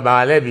dá àwọn bàbá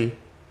wa lẹ́bi.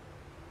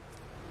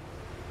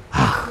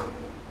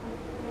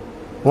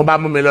 Wọ́n bá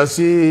mú mi lọ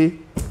sí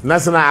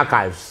National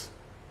Archives.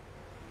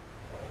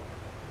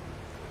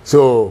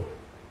 So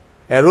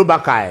Ẹ̀rọ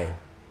Bákàì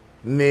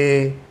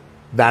ni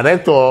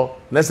director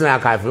National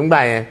Archives ńgbà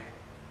yẹn.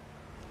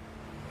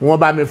 Wọ́n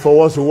bá mi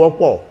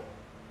fọwọ́sowọ́pọ̀.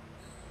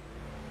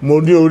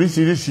 Mo ní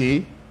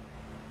oríṣiríṣi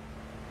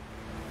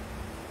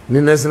ní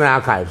National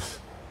Archives.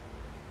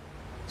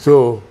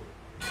 So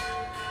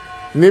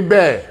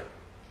níbẹ̀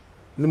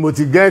ni mo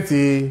ti get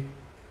the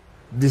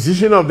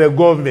decision of the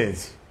government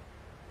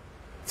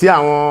tí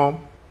àwọn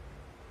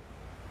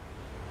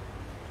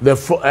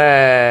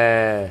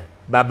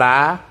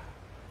bàbá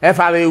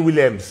F.R.A.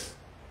 Williams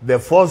the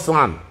first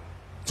son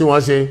tí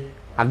wọ́n ṣe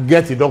I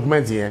get the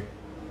document yẹn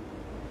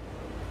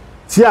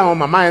tí àwọn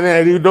màmá yẹn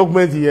náà rí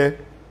document yẹn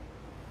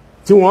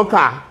tí wọ́n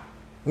kà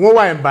wọ́n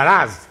wà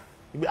embarrassed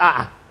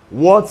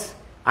what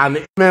an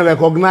amen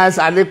recognize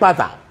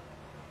Alepata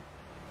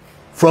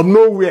from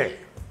nowhere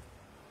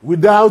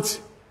without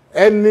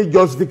any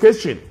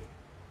justification.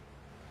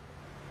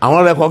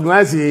 Àwọn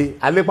recognize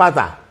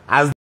Alepata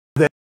as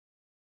the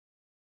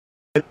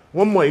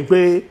wọ́n mọ̀ yìí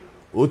pé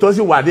òótọ́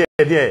sì wà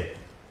díẹ̀díẹ̀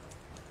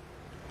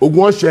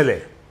ogun ọ̀ṣẹlẹ̀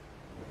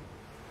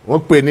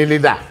wọ́n pè ní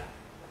leader.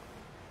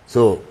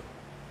 So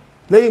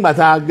lẹ́yìn ìgbà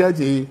tá a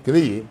gẹ́ẹ̀tì kìíní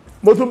yìí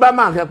mo tún bá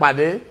máa kẹ́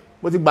pàdé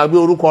mo ti gbàgbé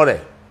orúkọ rẹ̀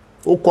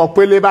ó kọ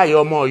pélé báyìí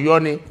ọmọ Ọ̀yọ́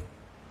ni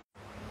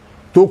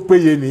tó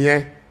péye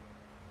nìyẹn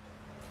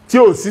tí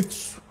ò sí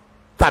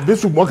tàbí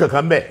ṣùgbọ́n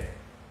kankan bẹ́ẹ̀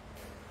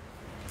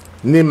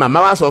ni màmá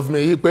wa sọ fún mi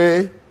yìí pé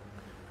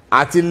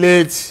àti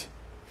late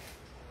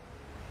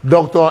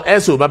Dr.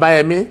 Eso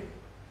Babayemi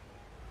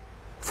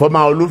former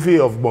Olúfi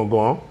of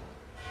Gbọ̀ngàn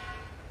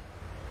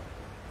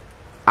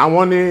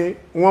àwọn ni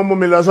wọ́n mú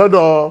mi lọ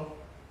sọ́dọ̀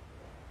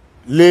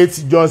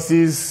late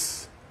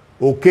Justice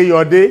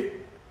Okeyode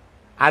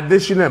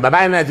Adesina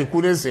bàbá yẹn náà ti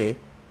kú nísìn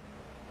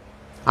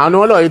àwọn ni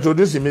wọ́n lọ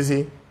introduce mi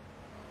sí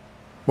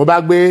mo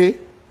bá gbé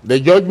the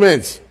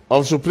judgment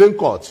of Supreme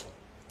Court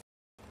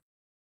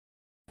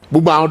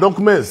gbogbo àwọn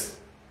documents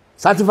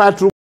certified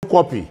true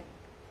copy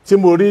tí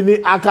mo rí ní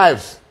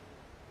archives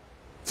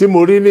tí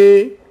mo rí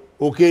ní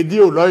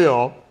Òkèdíò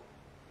lọ́yọ̀ọ́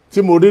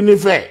tí mo rí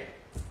nífẹ̀ẹ́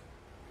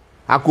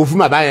a kò fún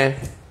bàbá yẹn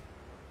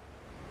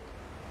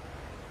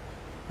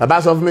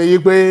bàbá sọ fún mi yí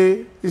pé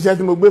iṣẹ́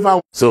tí mo gbé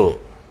fáwọn. So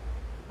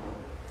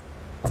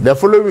the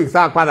following week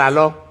tá a padà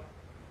lọ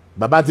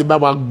bàbá ti bá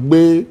wa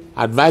gbé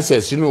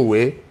advices sínú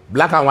ìwé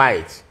black and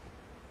white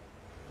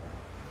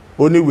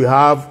only we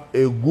have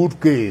a good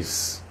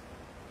case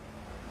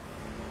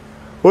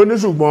ó ní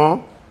ṣùgbọ́n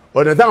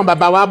ọ̀nà táwọn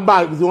bàbá wa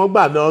bá tí wọ́n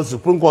gbà lọ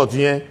Supreme Court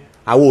yẹn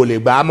àwọn ò lè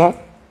gbà á mọ́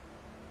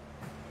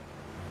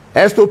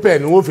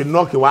estopen ni wọ́n fi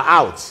knock wa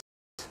out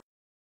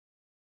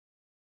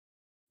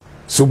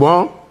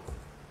ṣùgbọ́n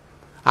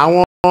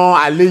àwọn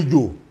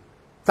àlejò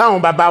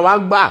táwọn bàbá wa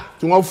gbà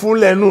tí wọ́n fún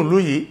lẹ́nu ìlú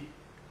yìí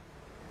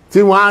tí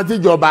wọ́n á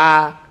tíjọba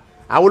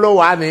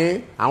Awólọ́wọ̀ á ní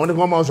àwọn ní kí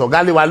wọ́n mọ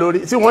sọ̀gálé wa lórí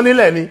tí wọ́n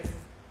nílẹ̀ ni.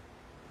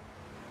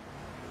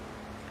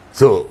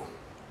 So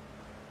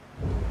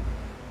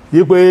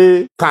yí pé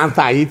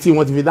kàńtà yìí tí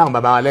wọ́n ti fi dáhùn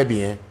bàbá wa lẹ́bi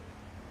yẹn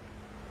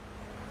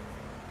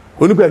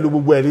ó ní pẹ̀lú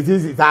gbogbo ẹ̀rí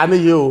tí ta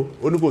níye o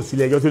ó ní kò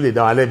sílẹ̀ ẹjọ́ tó lè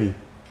dá wa lẹ́bi.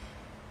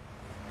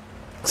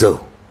 So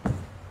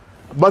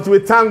but we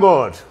thank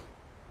God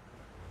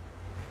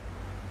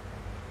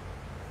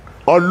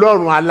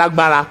Ọlọ́run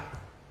alágbára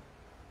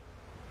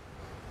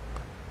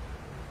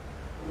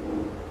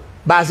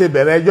bá a ṣe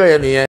bẹ̀rẹ̀ ẹjọ́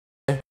yẹn nìyẹn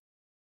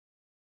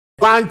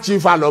wá ń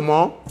chief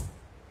àlọ́mọ́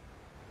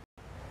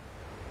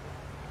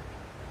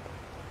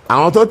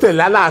àwọn tó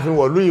tẹ̀lé Aláàfin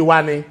wọ̀lú yìí wá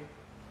ni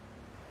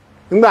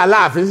nígbà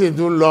Aláàfin sì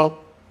tún lọ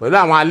pẹ̀lú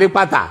àwọn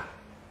Alépàtà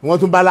wọ́n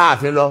tún bá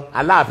Aláàfin lọ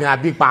Aláàfin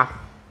Abípa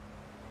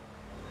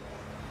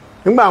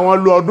nígbà wọ́n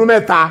lò ọdún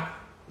 3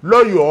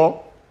 lọ́yọ̀ọ́.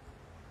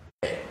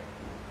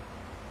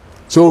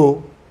 So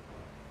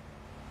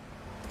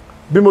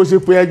bí mo ṣe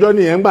pe ẹjọ́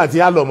nìyẹn ńgbà tí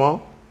àlọ́mọ́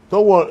tó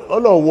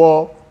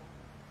ọlọ́wọ́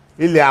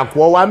ilẹ̀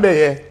àkọ́ wa ń bẹ̀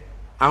yẹ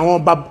àwọn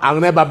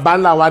bàbá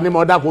ńlá wa ní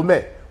mọ́dàkó ń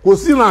bẹ̀ kò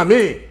sí ràn mí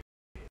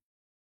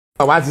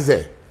wá ti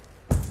sẹ̀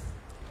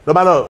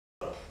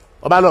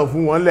ọba lọ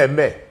fún wọn lẹ̀ ń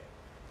bẹ̀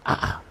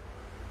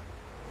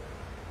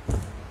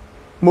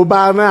mo bá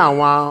rán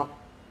àwọn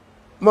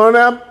mo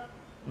rán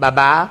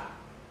bàbá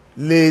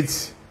late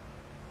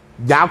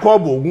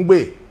Jacob Ògúngbè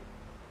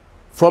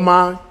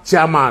former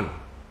chairman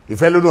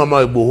ìfẹ́lónú ọmọ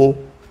Ìgbòho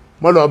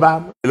mo lọ bá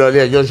ìlọlé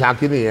ẹjọ́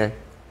Ṣakí nìyẹn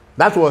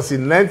that was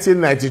in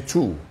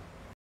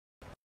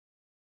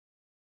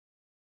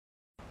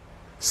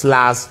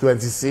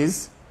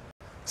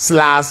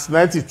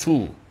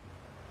 1992/26/92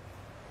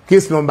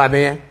 case number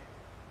nìyẹn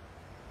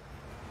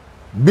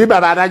bí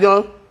bàbá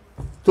adájọ́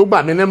tó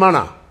gbà mí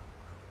nímọ̀ràn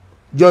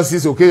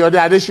Justice Okeyode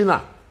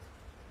Adesina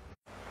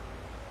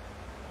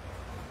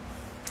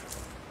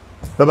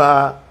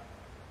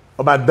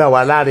ọba dá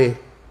wa láre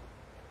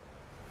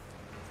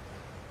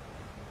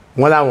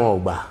wọ́n láwọn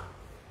ọgbà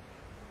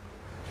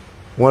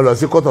wọ́n lọ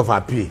sí court of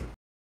appeal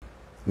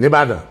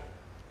nìbàdàn.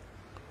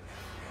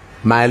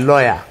 My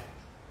lawyer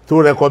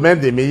tó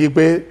recommend mi yí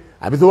pé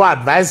àbí tó wá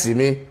advice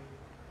mi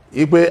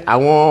yí pé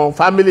àwọn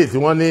family tí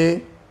wọ́n ní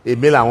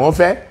èmi làwọn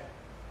fẹ́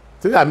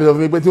tí àmì sọ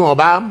fún mi pé tí wọ́n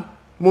bá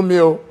mú mi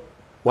o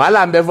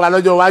wàhálà ń bẹ fún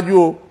alọ́jọ́ iwájú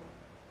o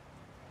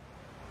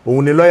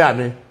òun ni lawyer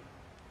mi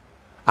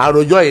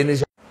àròjọ yìí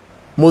ní.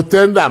 Mo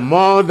tender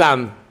more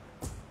than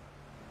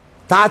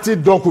 30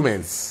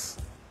 documents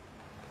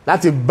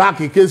láti back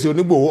kéèsì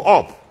Onígbòho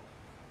up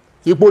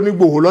ipò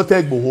Onígbòho lọ́tẹ̀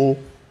Ìgbòho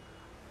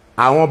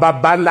àwọn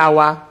baba ńlá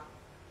wa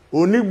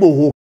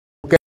Onígbòho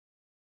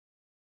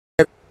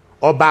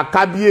ọba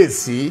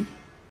kábíyèsí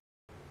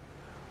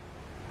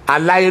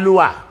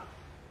Aláyélúwà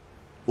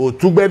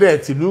Òtúgbẹ́dẹ̀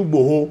tìlú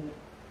Ìgbòho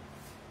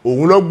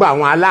òun ló gba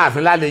àwọn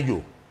Aláàfin lálejò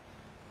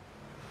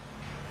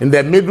in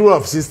the middle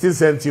of 16th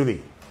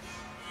century.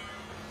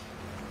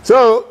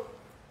 So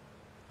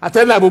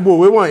àtẹ́lẹ̀ gbogbo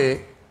òwe wọ̀nyí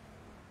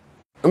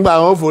ńgbà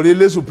wọn forí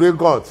lé Supreme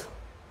Court.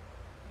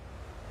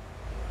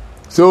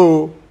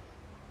 So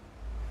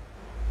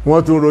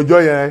wọ́n tún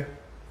rojọ́ yẹn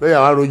lọ́yà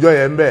wá rojọ́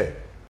yẹn ń bẹ̀.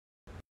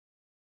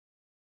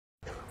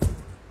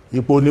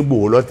 Ipò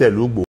Onígbòho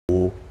lọ́tẹ̀lú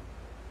Ìgbòho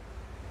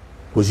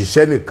kò sì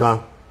sẹ́nìkan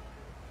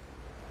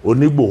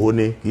Onígbòho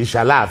ni kì í ṣe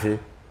Aláàfin.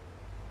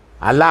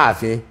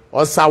 Aláàfin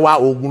ọ̀sáwá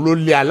ogun ló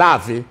lé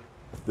Aláàfin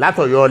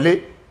látọ̀yọ́lé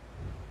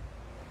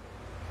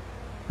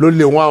ló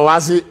lé wọn wá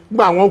sí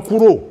nígbà wọn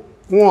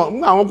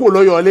kúrò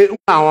lọ́yọ́lé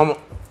nígbà àwọn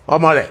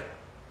ọmọ rẹ̀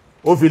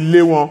ó fi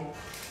lé wọn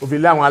ó fi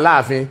lé àwọn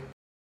Aláàfin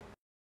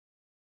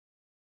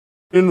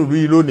nínú ìlú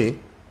yìí lónìí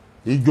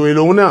ìjòyè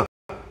lòun náà.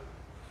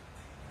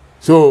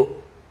 So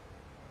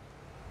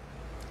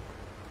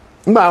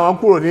nígbà wọn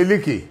kúrò ní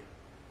Líkì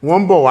wọ́n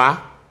ń bọ̀ wá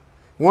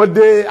wọ́n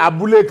dé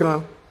abúlé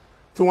kan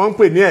tí wọ́n ń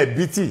pè ní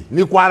Ẹ̀bítì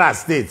ní Kwara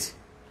State.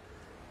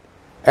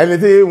 Ẹni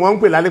tí wọ́n ń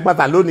pè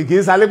lálépàtà lónìí kì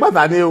í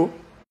sálépàtà ní o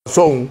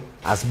sóhun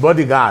as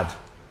bodyguard.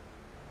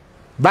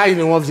 Báyìí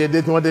ni wọ́n fi ṣe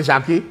dé tí wọ́n dé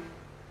Ṣakí.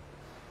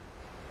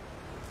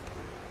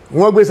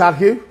 Wọ́n gbé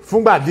Ṣakí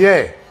fúngbà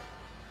díẹ̀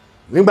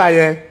nígbà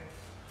yẹn.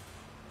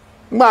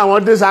 Nígbà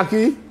wọ́n dé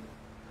Ṣakí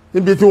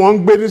níbi tí wọ́n ń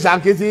gbé ní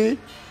Ṣakí tí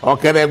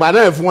ọ̀kẹ̀rẹ̀ ìgbà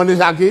náà fún wọn ní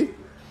Ṣakí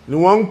ni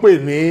wọ́n ń pè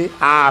ní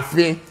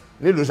ààfin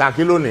nílùú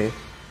Ṣakí lónìí.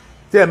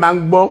 Tí ẹ máa ń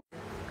gbọ́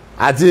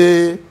àti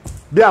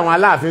bí àwọn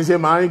Aláàfin ṣe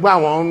máa ń gbọ́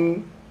àwọn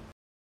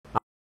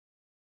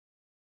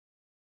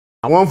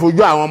ń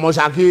fojú àwọn ọmọ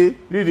Ṣakí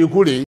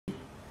rírikúrì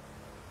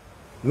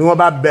ni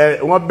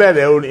wọ́n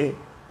bẹ̀rẹ̀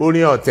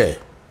orin ọ̀tẹ̀.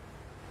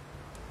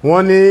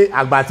 Wọ́n ní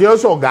àgbà tí ó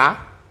ṣọ̀gá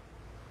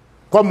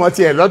kọ́mọ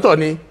tiẹ̀ lọ́tọ̀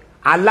ni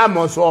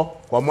alámọ̀sọ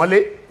kọ̀mọ́lé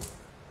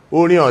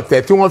orin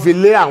ọ̀tẹ̀ tí wọ́n fi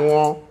lé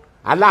àwọn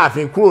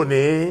Aláàfin kúrò ní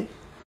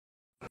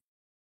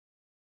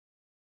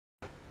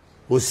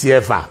Òsì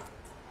Ẹ̀fà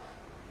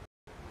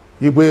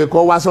ìpè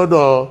kọ́ wá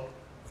sọ́dọ̀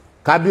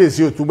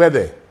kábíyèsí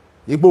Òtúgbẹ̀dẹ̀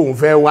ipò òun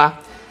fẹ́ wá.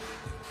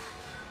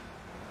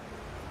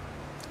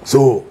 So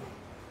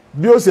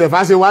bí Òsì Ẹ̀fà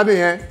ṣe wá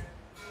nìyẹn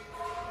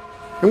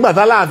nígbà tí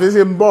Aláàfin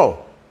ṣe ń bọ̀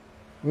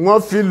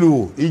wọ́n fi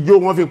lù ijó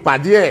wọ́n fi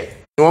pàdé ẹ̀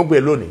ni wọ́n pè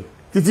lónìí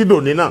títí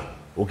dòní náà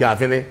Òkè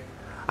Ààfin ni.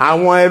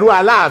 Àwọn ẹrú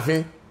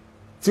Aláàfin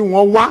tí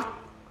wọ́n wá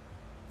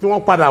tí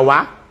wọ́n padà wá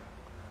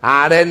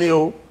ààrẹ ni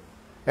o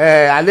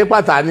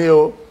Alépàtà ni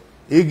o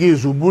Igi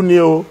Ìṣùbú ni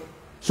o.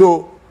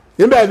 So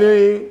níbẹ̀ ni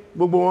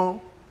gbogbo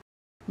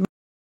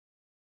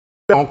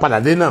wọn padà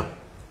dé náà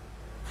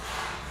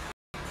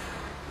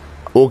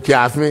Òkè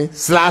Ààfin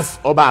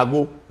 / Ọba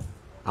Àgó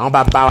àwọn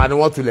bàbá wa ni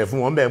wọ́n tulẹ̀ fún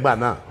wọn bẹ́ẹ̀ gbà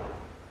náà.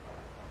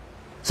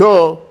 So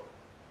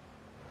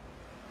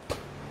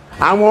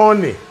àwọn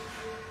ọ̀nì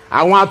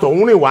àwọn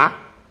àtọ̀húnrìnwá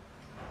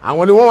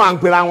àwọn ni wọ́n wà ń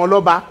pera wọn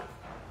lọ́ba.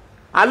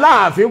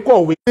 Aláàfin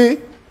kọ̀wé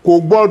kò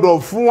gbọ́dọ̀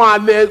fún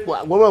alẹ́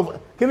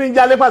kí ni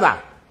jẹ́ Alépàtà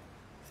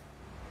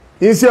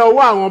iṣẹ́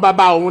ọwọ́ àwọn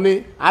bàbá òun ni.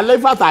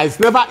 Alépàtà is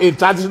never a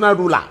traditional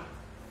ruler.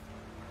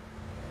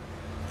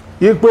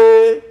 Ipe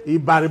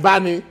ìbàrìbá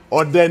ni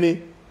ọ̀dẹ ni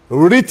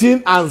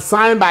written and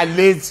signed by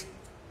late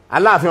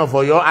Aláàfin of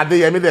Ọ̀yọ́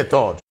Adéyẹmí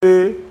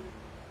III.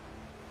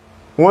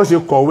 Wọ́n ṣe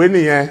kọ̀wé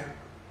nìyẹn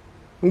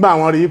nígbà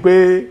wọ́n rí pé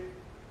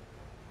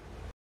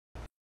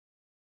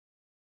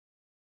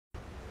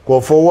kò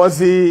fọwọ́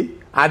sí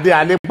adé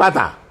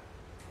Alépàtà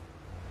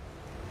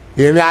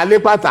ìrìn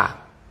Alépàtà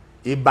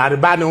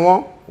ìbàrìbá ni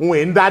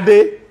wọ́n ń dádé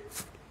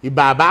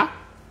ìbàbá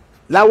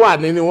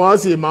láwàní ni wọ́n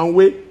sì máa ń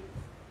wé.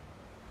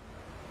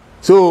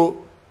 So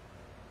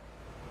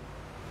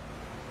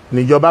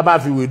níjọba bá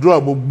fi withdraw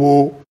gbogbo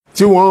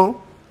tí wọ́n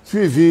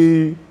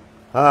fi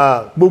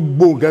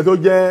gbogbo nǹkan tó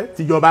jẹ́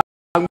tìjọba.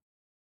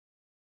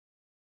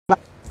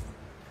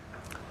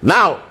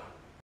 Now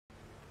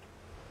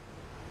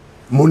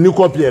mo ní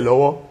kọ́pì ẹ̀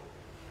lọ́wọ́.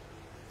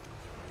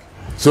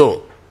 So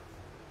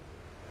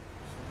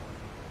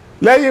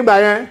lẹ́yìn ìgbà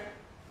yẹn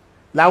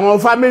làwọn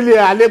fámílì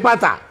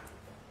Alépàtà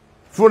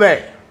fúnra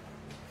ẹ̀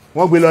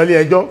wọ́n gbé lọ ilé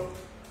ẹjọ́.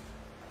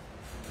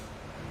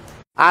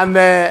 And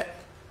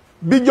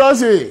bí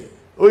Jọ́sìn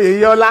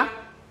Oyèyọlá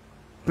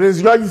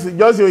Prince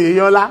Johnson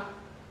Oyetola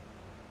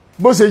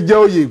bó ṣe jẹ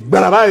oyè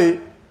gbàrà báyìí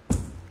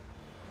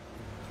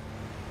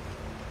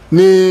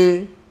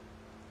ni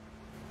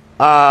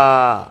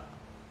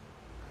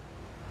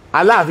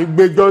Aláàfin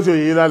gbé Johnson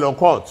Oyetola lọ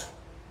court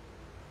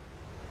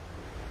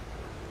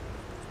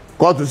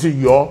sì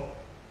yọ.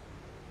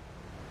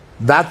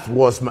 That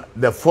was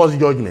the first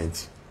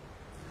judgment.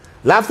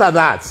 After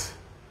that,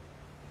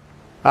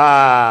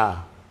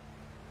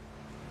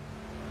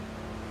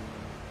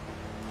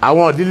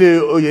 àwọn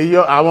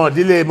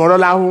ìdílé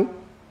Mọ́rọ́láhún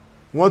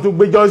wọ́n tún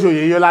gbé Johnson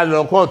Oyetola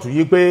lọ kóòtù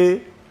yìí pé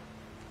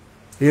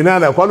ìran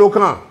rẹ̀ kọ́ ló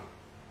kàn.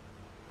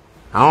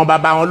 Àwọn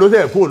bàbá wọn ló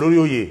tẹ̀ kúrò lórí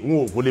oyè,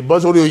 wọn kò lè bọ́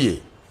sórí oyè.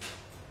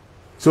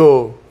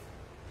 So,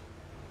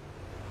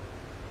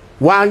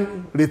 one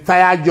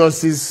retired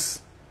justice,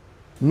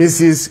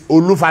 Mrs.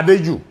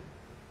 Olufadeju,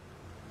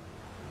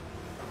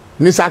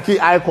 ní Saki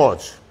High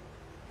Court,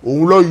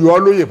 òun ló yọ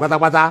lóyè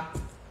pátápátá.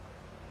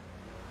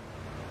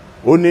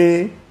 Ó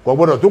ní kò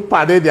gbọdọ̀ tún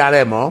pàdé di ara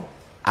ẹ̀ mọ́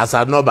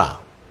Asanoba,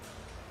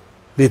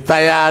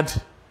 retired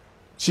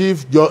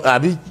Chief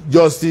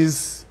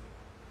Justice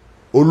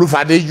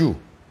Olufadeju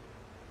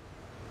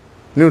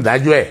ní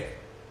ìdájọ́ ẹ̀.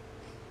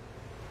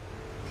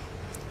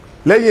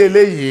 Lẹ́yìn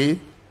eléyìí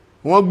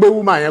wọ́n gbé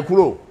woman yẹn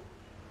kúrò,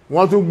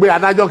 wọ́n tún gbé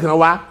adájọ́ kan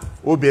wá,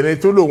 obìnrin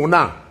tó lòun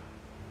náà,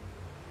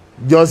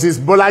 Justice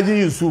Bolaji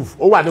Yusuf,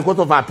 ó wà ní Court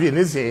of Appeal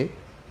nísìnyí.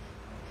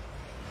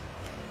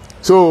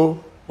 So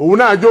òun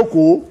náà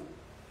jókòó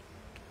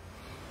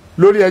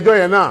lórí ẹjọ́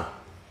yẹn náà,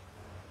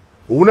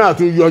 òun náà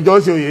tún yọ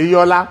Johnson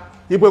Oyetola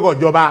wípé kò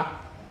jọba,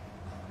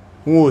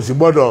 wọn ò sì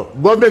gbọ́dọ̀,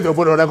 gọ́ọ̀mẹ̀ntì ò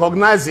gbọ́dọ̀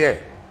recognize ẹ̀.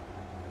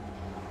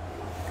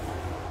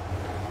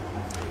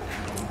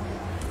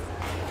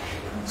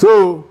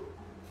 So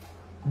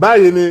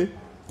báyìí ni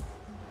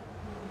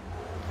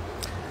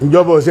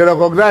ìjọba ò ṣe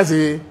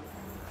recognize,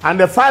 and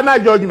the final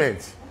judgment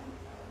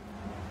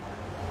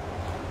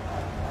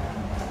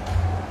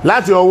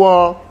láti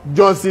ọwọ́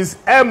Justice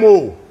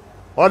M.O.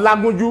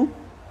 Ọlágúnjú,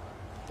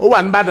 ó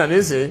wà ní Ìbàdàn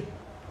nísìnyí,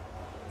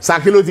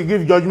 Ṣakí ló ti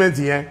give judgment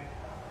yẹn.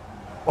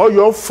 Ó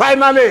yọ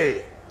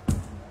finally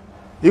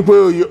ipò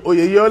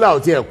Oyetola ò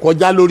tiẹ̀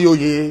kọjá lórí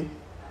oyè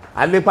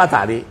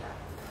Alépàtàrí.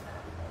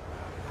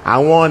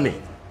 Àwọn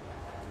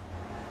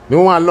ni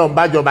wọ́n lọ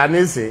bájọba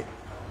nísìnyí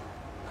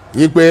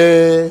yí pé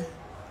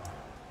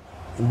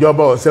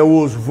ìjọba ò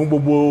sanwó oṣù fún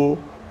gbogbo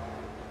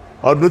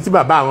ọdún tí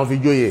bàbá àwọn fi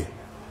joyè,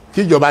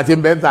 kí ìjọba ti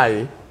ń bẹ́ńtà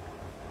yìí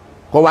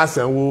kó wá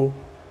sanwó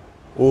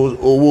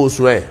owó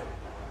oṣù ẹ̀.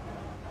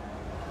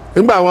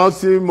 Nígbà wọn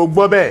tí mo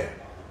gbọ́ bẹ́ẹ̀,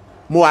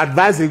 mo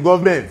advise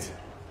government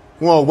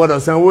wọn ò gbọ́dọ̀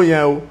sanwó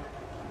yẹn o,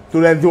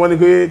 torí ẹni tí wọ́n ní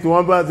pé tí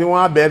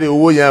wọ́n á bẹ̀rẹ̀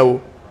owó yẹn o,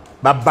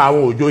 bàbá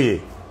àwọn ò joyè,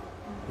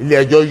 ilé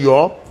ẹjọ́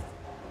yọ.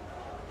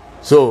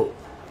 So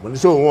mo ní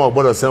sọ wọn ò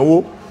gbọ́dọ̀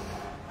sanwó.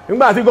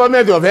 Nígbà tí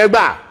gọ́ọ̀mẹ̀ntì ò fẹ́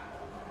gbà,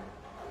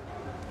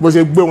 bó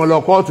ṣe gbé wọn lọ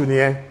kóòtù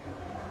nìyẹn.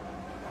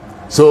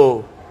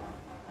 So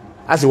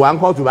a sì wá ń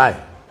kóòtù báyìí,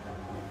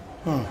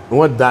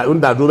 wọ́n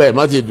dàdúró bẹ́ẹ̀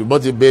mọ́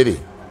ti béèrè.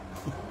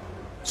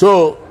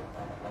 So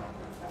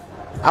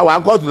a wà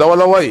ń kóòtù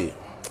lọ́wọ́lọ́wọ́ yìí.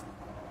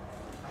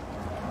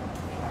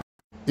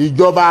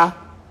 Ìjọba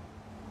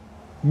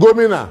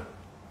gómìnà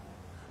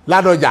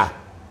Ládọjà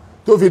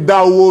tó fi dá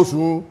owó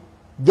oṣù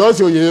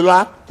Johnson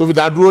Oyetola tó fi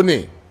dá dúró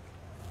ní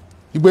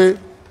wípé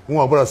wọn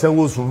ò gbọ́dọ̀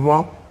sanwó oṣù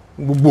mọ́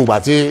gbogbo ìgbà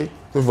tí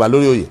tó fi wà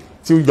lórí oyè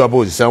tí ìjọba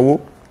ò sì sanwó.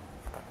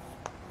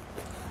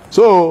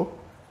 So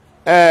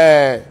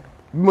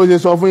bí mo ṣe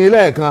sọ fún yín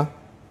lẹ́ẹ̀kan,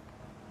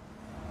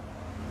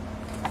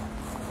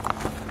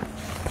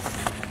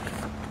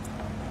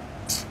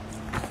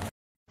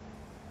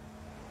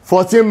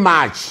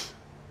 March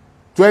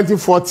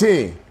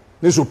 2014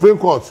 ní Supreme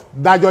Court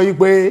dájọ́ yí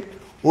pé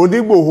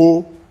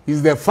Onigboho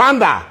is the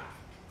founder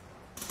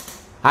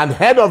and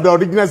head of the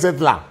original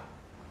settler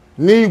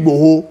ní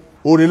Igboho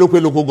Orelope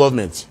local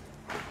government.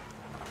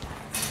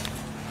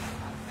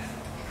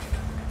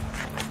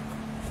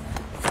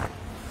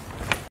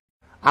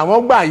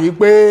 Àwọn gbà yí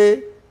pé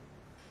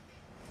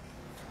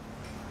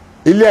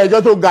ilé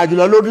ẹjọ́ tó ga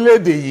jùlọ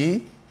lórílẹ̀‐èdè yìí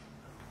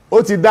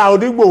ó ti dá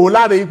Onigboho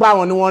láre ipá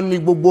àwọn ni wọ́n ní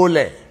gbogbo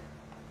lẹ̀.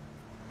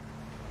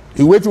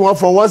 Ìwé tí wọ́n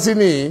fọwọ́ sí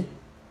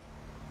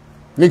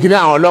ní kíní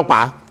àwọn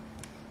ọlọ́pàá.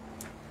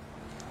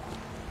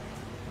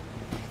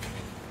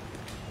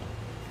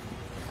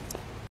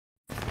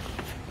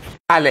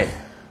 Alẹ̀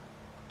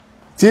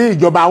tí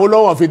ìjọba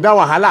Awólọ́wọ̀ fi dá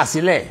wàhálà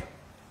sílẹ̀,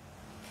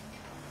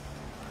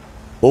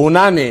 òun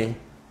náà ni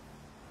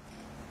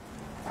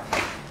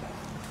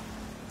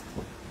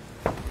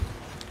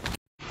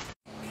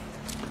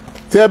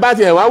tí ẹ bá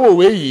tiẹ̀ wá wò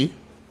ìwé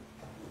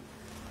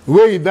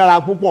yìí dára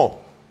púpọ̀.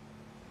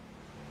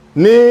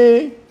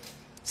 Ní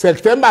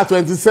September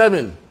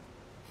 27,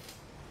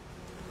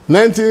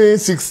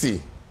 1960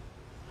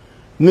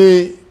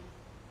 ní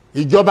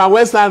ìjọba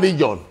Western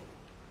Region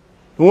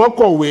wọ́n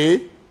kọ̀wé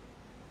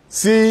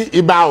sí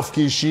Ìbà of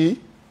Kìṣí,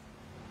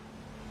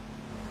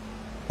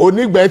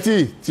 Onígbẹ̀tì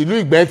tìlú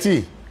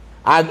Ìgbẹ̀tì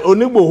and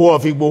Onigboho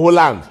of Igboho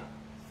land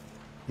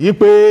yí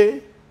pé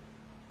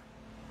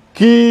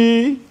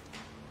kí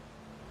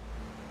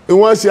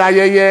wọ́n ṣe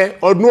ayẹyẹ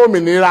ọdún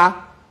òmìnira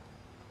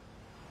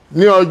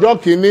ní ọjọ́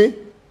kìíní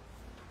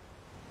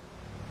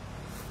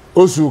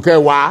oṣù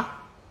kẹwàá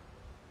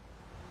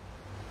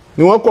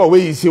ni wọ́n kọ̀wé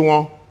yìí sí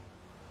wọn,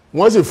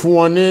 wọ́n sì fún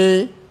wọn ní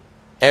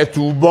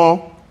ẹ̀tùbọn,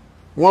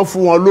 wọ́n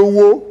fún wọn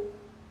lówó,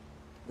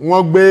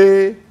 wọ́n gbé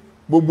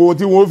gbogbo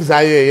tí wọ́n fi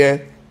ṣayẹyẹ,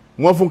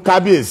 wọ́n fún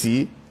kábíyèsí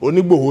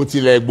Onígbòho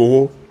tilẹ̀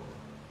Ìgbòho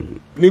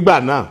nígbà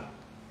náà.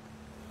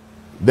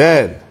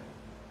 Then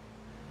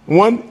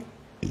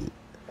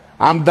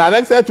I'm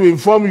directed to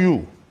inform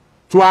you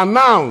to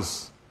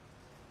announce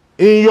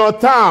in your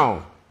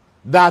town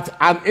that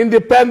an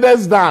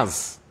independence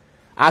dance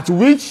at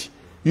which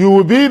you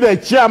will be the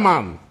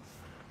chairman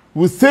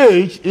will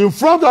stage in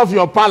front of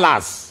your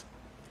palace.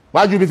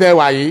 Wájú bí tẹ́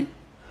wáyé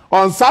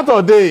on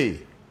Saturday,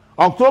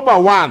 October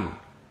 1,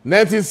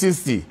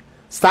 1960,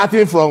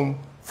 starting from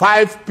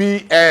 5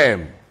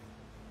 p.m.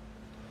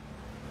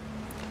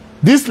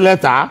 This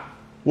letter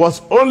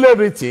was only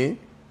written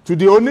to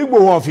the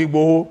Onigboho of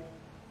Igboho.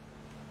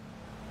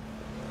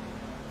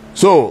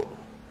 So,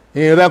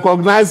 in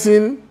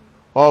recognizing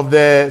of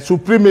the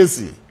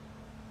supremacy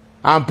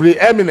and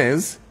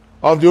preeminence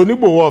of the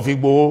Onigboho of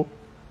Igboho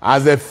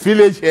as a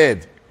village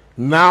head,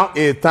 now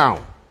a town,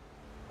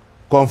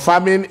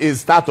 confirming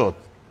his status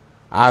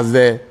as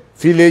the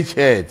village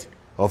head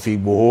of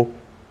Igboho.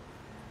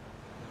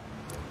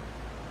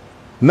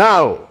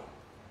 Now,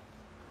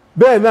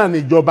 bẹ́ẹ̀ náà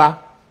ni ìjọba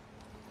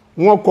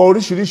wọ́n kọ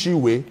oríṣiríṣi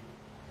ìwé.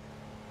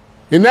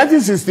 In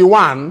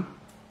 1961,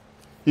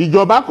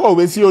 ìjọba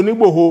kọ̀wé sí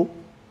Onigboho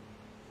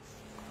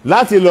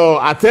láti lọ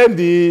attend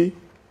the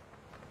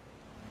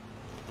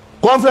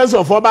Conference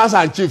of Obas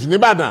and Chiefs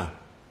nìbàdàn,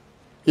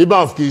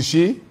 Iba of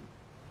Kishi,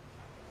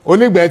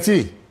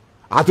 Onígbẹ̀tì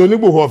àti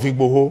Onigboho of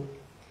Igboho.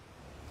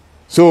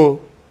 So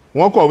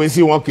wọ́n kọ̀wé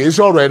sí wọn, kì í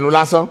sọ̀rọ̀ ẹnu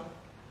lásán.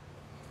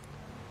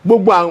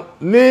 Gbogbo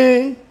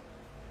ní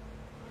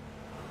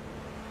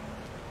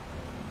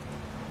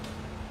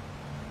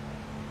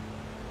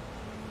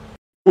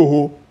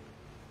Igboho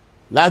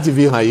láti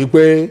fi hàn yí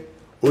pé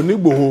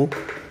Onigboho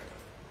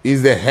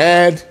is the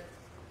head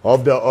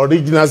of the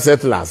original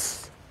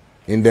settlers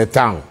in the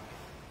town.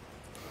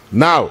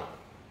 Now,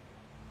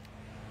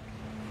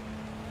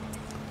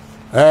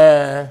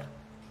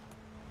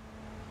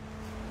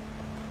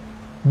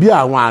 bí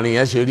àwọn àrìn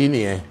yẹn ṣe rí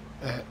nìyẹn.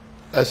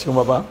 Ẹ ṣeun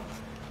bàbá.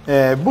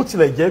 Bó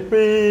tilẹ̀ jẹ́ pé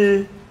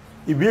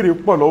ìbéèrè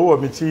pọ̀ lọ́wọ́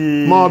mi tí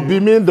mo bí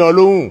mi ń dán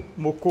lóhùn.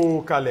 Mo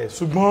kó kalẹ̀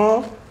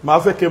ṣùgbọ́n màá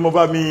fẹ́ kí mo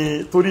bá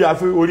mi torí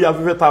orí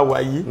afẹ́fẹ́ tá a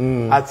wà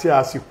yìí àti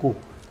àsìkò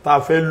tá a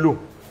fẹ́ lò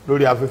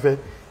lórí afẹ́fẹ́.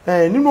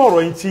 Nínú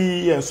ọ̀rọ̀ yín tí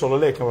ẹ̀ ń sọ̀rọ̀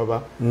lẹ́ẹ̀kan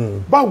bàbá,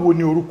 báwo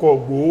ni orúkọ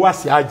Ìgbòho wá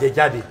sí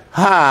àjẹjáde?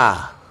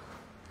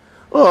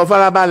 Ó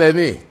farabalẹ̀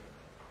ni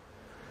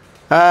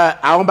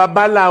àwọn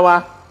baba ńlá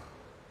wa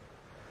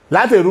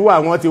láti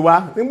Èrúwà wọn ti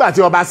wá nígbà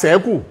tí ọba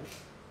Ṣẹ́kù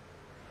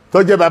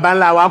tó jẹ́ baba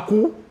ńlá wa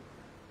kú,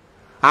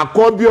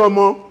 àkọ́bí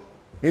ọmọ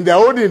in the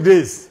olden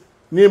days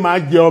ní máa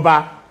jẹ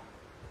ọba.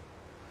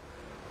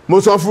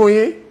 Mo sọ fún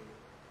yín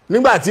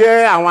nígbà tí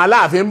àwọn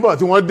Aláàfin ń bọ̀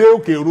tí wọ́n dé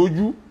Òkè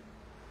Rojú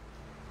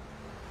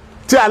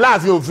tí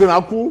Aláàfin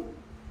Òfìràn kú,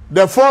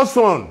 the first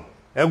son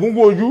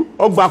Ẹ̀gúngún Ojú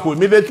ó gbapò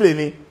immediately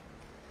ni.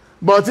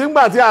 But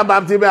nígbà tí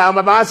àwọn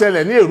baba wa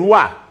ṣẹlẹ̀ ní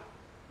Èrúwà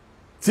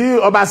tí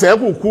ọba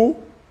Ṣẹ́kù kú,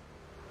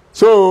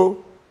 so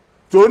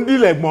tó ń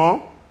dìlẹ̀ gbọ́n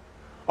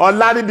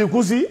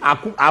Ọlárìbíkúsí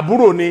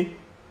àbúrò ni.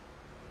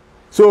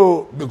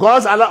 So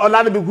because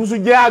Ọlárìbíkúsí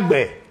jẹ́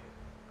àgbẹ̀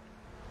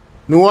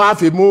ni wọ́n á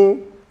fi mú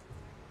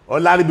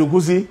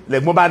Ọlárìbíkúsí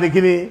lẹ́gbọ́n bá ní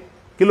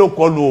kí ló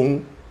kọlù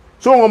òun.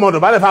 So wọn mọ̀dọ̀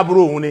bá lè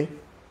fàbúrò òun ni.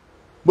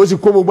 Bó sì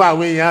kó gbogbo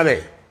àwọn èèyàn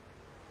rẹ̀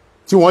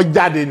tí wọ́n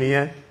jáde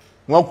nìyẹn,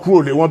 wọ́n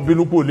kúrò lé, wọ́n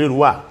bínú kúrò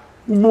l'Èrúwà.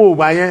 Gbogbo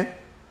ìgbà yẹn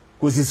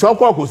kò sí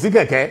sọ́kọ̀, kò sí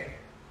kẹ̀kẹ́.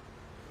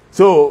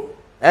 So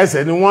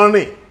ẹsẹ̀ ni wọ́n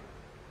rìn.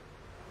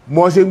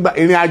 Mo ṣe gba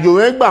ìrìn àjò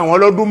yẹn gbà wọ́n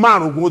lọ́dún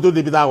 5 kún tó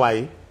débi tá a wà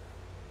yìí.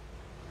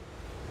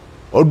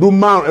 Ọdún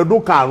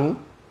 5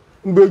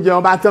 ń bí ó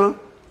jẹun bá tán,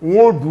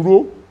 wọ́n ó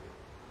dúró,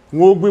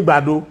 wọ́n ó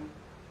gbígbàdo.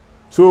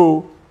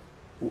 So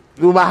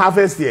tó bá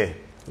harvest ẹ̀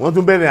wọ́n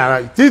tún bẹ̀rẹ̀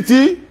ara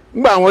títí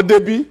ńgbà wọ́n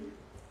débí.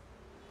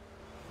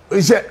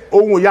 Iṣẹ́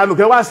ohun ìyanu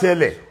kẹ́ wá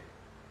ṣẹlẹ̀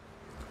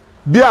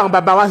bí àwọn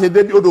bàbá wa ṣe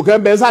débí. Odò kẹ́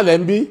ń bẹ sàlẹ̀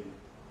ń bí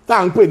tá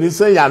à ń pè ní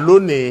Sẹ́yà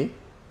lónìí.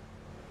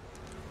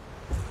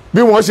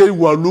 Bí wọ́n ṣe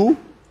wọ̀lú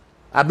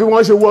àbí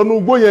wọ́n ṣe wọnú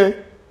igbó yẹn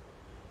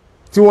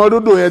tí wọ́n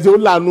dódò yẹn tí ó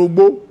lànú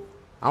igbó,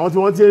 àwọn tí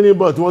wọ́n ti rìn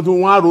bọ̀ tí wọ́n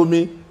tún wọ́n á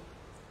romi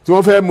tí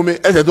wọ́n fẹ́ mú mi,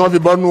 ẹsẹ̀ tí wọ́n fi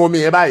bọ́nú omi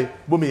yẹn báyìí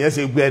bómi yẹn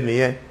ṣe gbẹ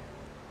nìyẹn.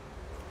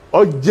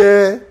 Ó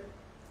jẹ́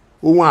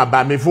ohun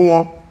àbàmì fún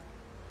wọn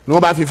ni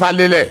wọ́n bá fi Ifá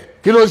lélẹ̀.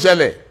 Kí ló ń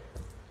ṣẹlẹ̀?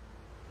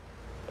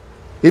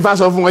 Ifá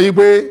sọ fún wọn yí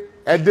pé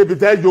ẹ débi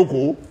tẹ́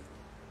jókòó,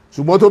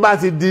 ṣùgbọ́n tó bá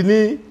ti di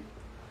ní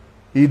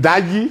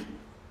ìdájí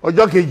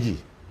ọjọ́ kejì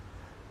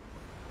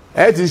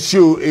ẹ ti ṣe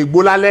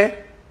ègbó lálẹ́,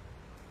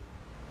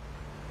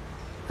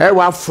 ẹ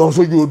wá fọ́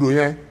sójú odò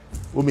yẹn,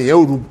 omi yẹn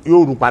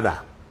yóò rú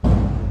padà.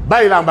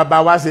 Báyìí làwọn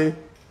bàbá wa ṣe,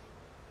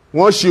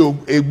 wọ́n ṣe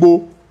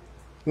ègbó,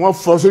 wọ́n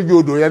fọ́ sójú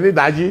odò yẹn ní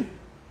ìdájí,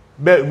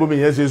 bẹ́ẹ̀ bómi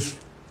yẹn ṣe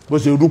bó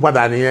ṣe rú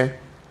padà nìyẹn.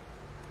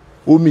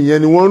 Omi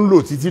yẹn ni wọ́n ń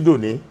lò títí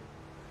dòní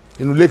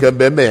inú ilé kan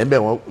bẹ́ẹ̀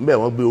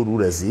wọ́n gbé oru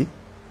rẹ̀ sí.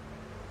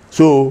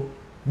 So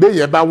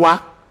béèyàn bá wá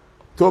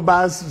tó bá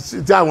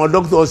tí àwọn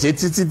dókítà ṣe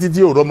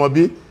títí ò rọmọ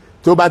bí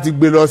tó bá ti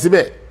gbé lọ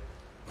síbẹ̀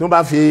tó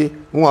bá fi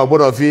wọn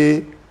gbọ́dọ̀ fi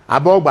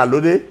abọ́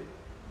ìgbàlódé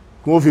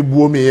kí wọ́n fi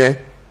bu omi yẹn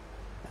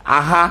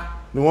aha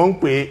ni wọ́n ń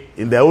pè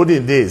in the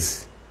olden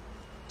days.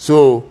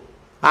 So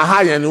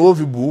aha yẹn ni wọ́n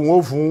fi bù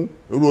wọ́n fún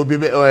irú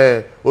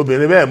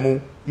obìnrin bẹ́ẹ̀ mu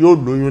yóò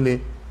lóyún ni.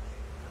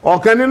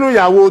 Ọ̀kan nínú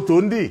ìyàwó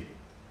Tòǹdì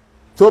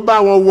tó bá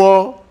wọn wọ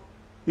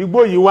igbó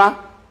yìí wá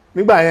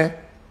nígbà yẹn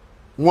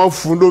wọ́n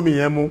fún lómi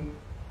yẹn mu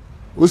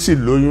ó sì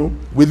lóyún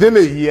within a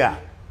year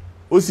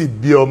ó sì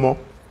bí ọmọ.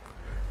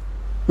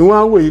 Ni wọ́n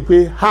á wò yìí pé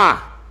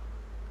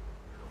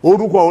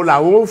orúkọ òun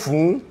làwọn ò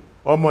fún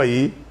ọmọ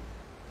yìí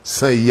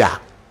san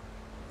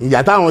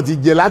ìyà táwọn ti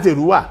jẹ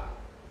látẹ̀rú wà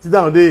títí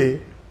àwọn dé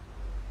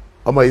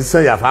ọmọ yìí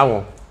san ìyà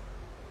fáwọn.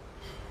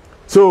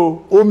 So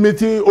omi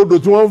tí odò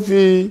tí wọ́n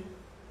fi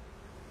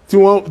tí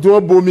wọ́n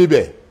bomi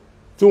bẹ̀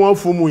tí wọ́n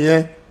fún mu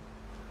yẹn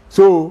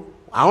so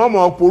àwọn ọmọ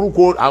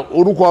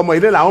orúkọ ọmọ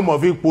ilé làwọn ọmọ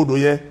fi podò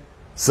yẹn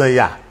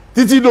sànyà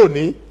títí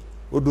dòní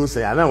odò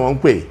sànyà náà wọ́n ń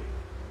pè.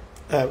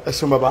 ẹ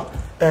ṣeun bàbá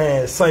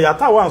sànyà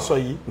táwa ń sọ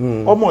yìí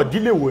ọmọ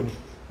ìdílé wo ni.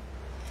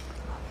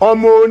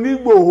 ọmọ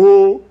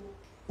Onigboho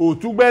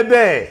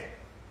Òtúgbẹ́dẹ̀.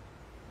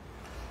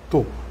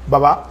 tó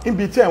bàbá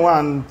níbi tí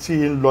ẹ̀wọ̀n ti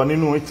ń lọ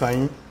nínú ìtàn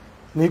yín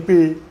ni pé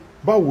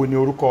báwo ni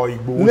orúkọ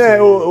Ìgbòho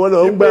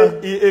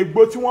sí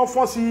Ègbò tí wọ́n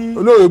fọ́n sí.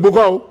 no Ègbò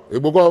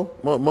kọ́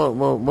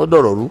mọ́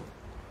dọ̀rọ̀ rú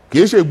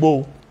kìí ṣe Ègbò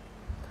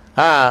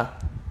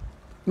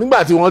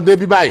nígbà tí wọ́n dé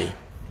bí báyìí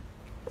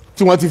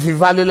tí wọ́n ti fi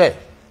Ifá lélẹ̀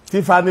tí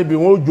Ifá níbi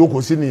wọn ó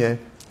jókòó sí nìyẹn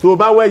tó o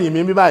bá wẹ̀yìn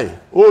mi bí báyìí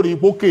ó rí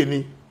pókè ni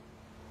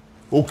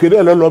òkè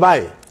náà lọ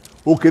báyìí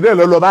òkè náà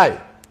lọ báyìí.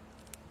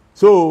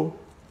 So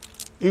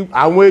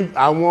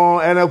àwọn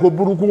ẹranko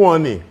burúkú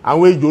wọn ni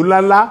àwọn ejò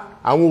ńláńlá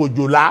àwọn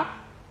òjòlá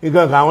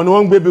nǹkan kan àwọn ni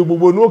wọ́n ń gbé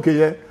gbogbo ní òkè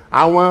yẹn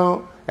àwọn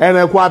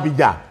ẹranko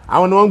abìjà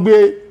àwọn ni wọ́n ń gbé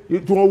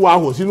tí wọ́n wọ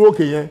ahò sínú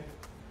òkè yẹn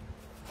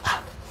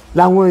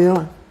láwọn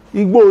èèyàn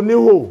igbó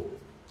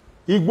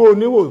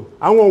oníhò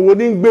àwọn òwò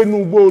ní gbénú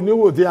igbó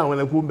oníhò tí àwọn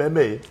ẹranko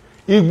bẹ́ẹ̀ yẹn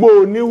igbó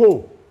oníhò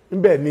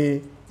níbẹ̀ ni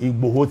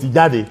Ìgbòho ti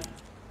jáde.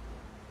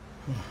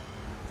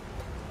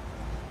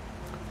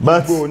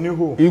 But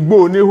igbó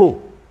oníhò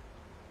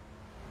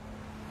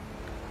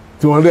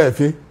tí wọ́n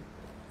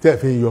tẹ́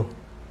fi ń yọ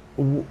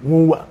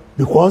wọ́n wà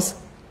because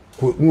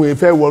wọ́n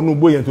fẹ́ wọnú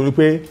igbó yẹn torí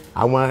pé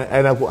àwọn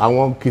ẹranko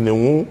àwọn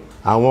kìnìún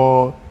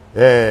àwọn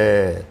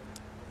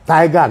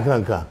tiger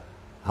kankan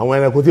àwọn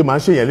ẹranko tí máa ń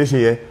ṣèyàn léṣe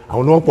yẹn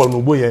àwọn ni wọ́n pọ̀ nù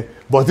igbó yẹn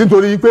but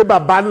nítorí pé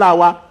bàbá ńlá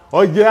wa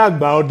ó jẹ́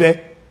àgbà ọdẹ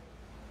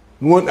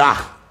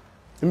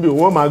níbi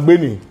wọ́n máa gbé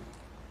nì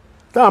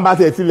táwọn bá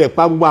tẹ̀ tilẹ̀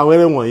pa gbogbo àwọn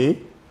ẹrẹ́ wọ̀nyí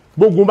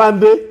gbógun bá ń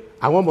dé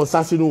àwọn ọmọ sá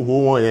sínú ihò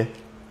wọn yẹn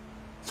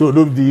so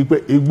ló di pé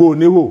igbó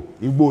oníhò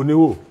ni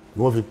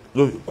wọ́n fi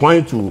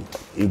coin to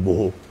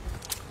Ìgbòho.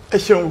 ẹ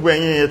ṣeun gbogbo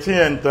ẹ̀yin tí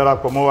ẹ̀ ń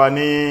darapọ̀ mọ́ wa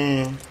ní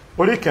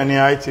orí ìkànnì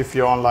ITV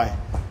online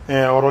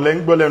ọ̀rọ̀ lẹ́ ń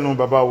gbọ́ lẹ́nu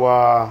bàbá wa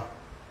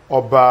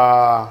ọba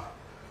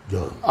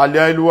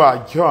Aláyélúwà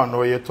John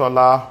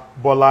Oyetola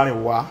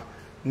Bolarinwa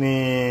ní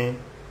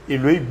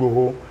ìlú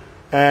Ìgbòho.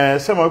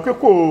 Sẹ́mọ̀ pé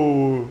kò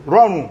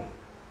rọrùn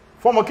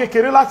fọ́mọ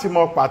kékeré láti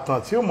mọ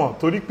pàtàn tí ó mọ̀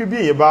torí pé bí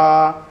èyí bá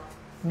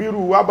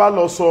bírú wa bá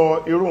lọ sọ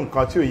irú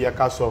nǹkan tí ò yẹ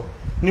ká sọ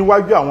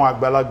níwájú àwọn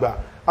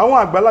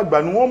àgbàlagbà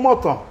ni wọ́n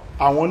mọ̀tàn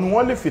àwọn ni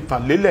wọ́n lè fi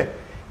tàn lélẹ̀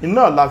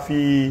iná la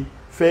fi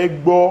fẹ́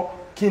gbọ́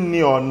kí ni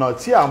ọ̀nà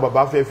tí àwọn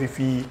bàbá fẹ́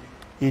fi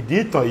ìdí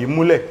ìtàn yìí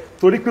múlẹ̀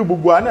torí pé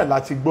gbogbo wa náà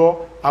láti gbọ́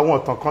àwọn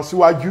ìtàn kan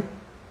síwájú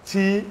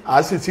tí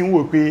a sì ti ń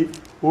wò pé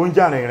ó ń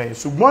jà rìnrìn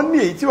ṣùgbọ́n ní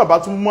èyí tí bàbá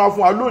tún mú wá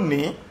fún wa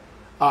lónìí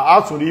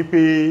a tún rí pé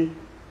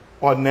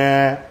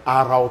ọ̀nà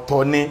àrà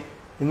ọ̀tọ̀ ni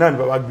iná ni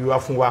bàbá gbé wá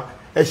fún wa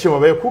ẹ ṣe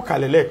bàbá ẹ kú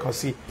kalẹ̀ lẹ́ẹ̀kan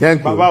sí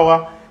bàbá wa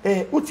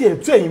ó ti ẹ̀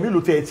tú ẹ̀yìn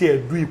mélòó tẹ̀ tí ẹ̀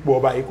du ipò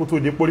ọba yìí kó tó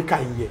dé póríkà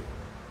yìí yẹ.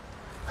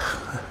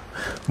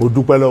 mo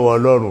dúpẹ́ lọ́wọ́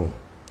Ọlọ́run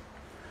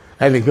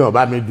ẹnìkan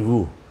ọba mi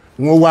dùn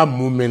wọ́n wá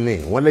mú mi ní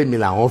wọ́n lé mi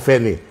làwọn fẹ́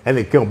ní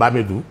ẹnìkan ọba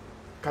mi dùn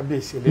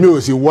mi ò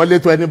sì wọlé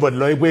tó anybody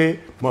lọ pé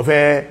mo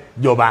fẹ́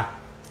jọba.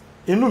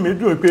 inú mi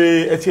dùn pé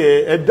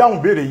ẹ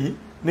dáhùn béèrè yìí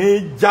ní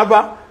jábá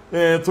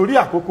torí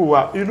àkókò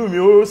wa inú mi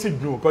ó sì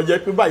dùn kọjá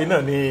pé báyìí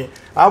náà ni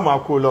a máa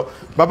kó lọ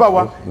bàbá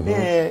wa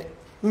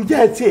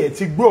ǹjẹ́ ẹ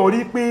ti gbọ́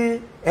rí pé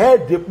ẹ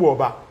dépò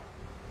ọba.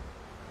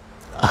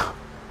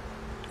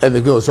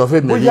 ẹnìkan ò sọ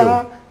fún mi rí o.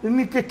 bóyá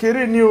ní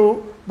kékeré ni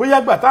o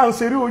bóyá gbà tá à ń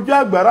ṣeré ojú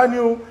àgbàrá ni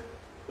o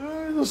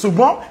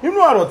ṣùgbọ́n inú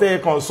ọ̀rọ̀ tẹ́ ẹ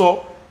kàn sọ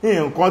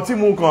nǹkan tí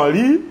mo kàn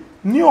rí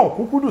ní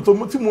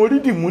ọ̀kúnkúndùn tí mo rí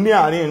dìmú ní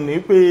àárín ní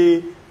pé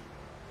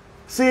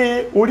ṣé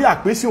orí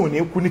àpèsè ò ní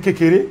kú ní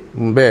kékeré.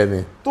 bẹ́ẹ̀ ni.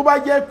 tó bá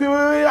jẹ́ pé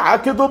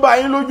àáké tó bá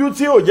yín lójú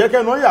tí ò jẹ́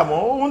kẹ́nu yà mọ́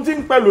ohun tí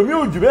ń pẹ́ lómi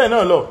ò jù bẹ́ẹ̀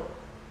náà lọ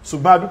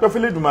ṣùgbọ́n adúpẹ́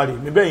fún Elédùmarè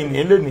níbẹ̀ yìí ní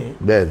ilé ní.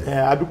 bẹ́ẹ̀ ni.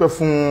 adúpẹ́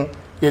fún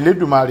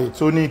Elédùmarè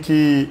tó ní kí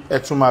ẹ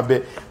tún máa bẹ.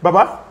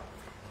 bàbá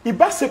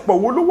ìbáṣepọ̀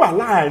wo ló wà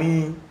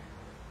láàrin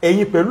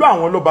ẹ̀yin pẹ̀lú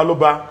àwọn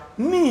lọ́balọ́ba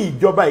ní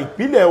ìjọba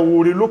ìpínlẹ̀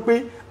Oore Lópé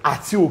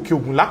àti Òkè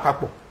Ògùn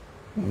lápapọ̀.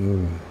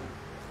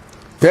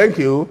 Thank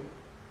you.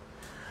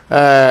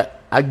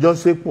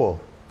 Àjọṣepọ̀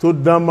tó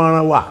dán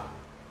mọ́rán wà.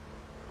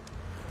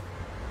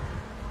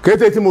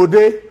 Kété tí mo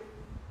dé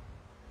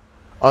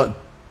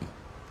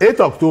 8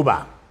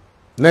 October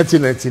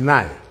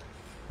 1999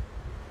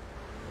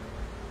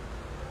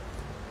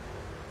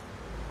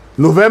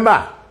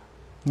 November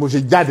mo ṣe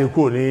jáde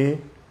kúrò ní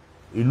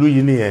ìlú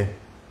yìí nìyẹn.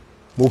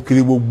 Mo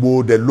kiri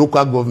gbogbo the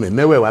local government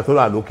mẹ́wẹ̀ẹ̀wá tó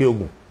wà lókè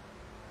Ògùn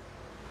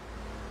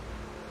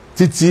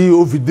títí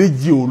ó fi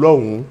déjì ò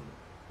lọ́hùn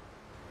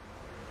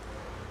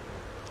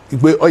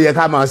ìpè ó yẹ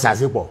ká máa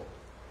ṣàṣepọ̀.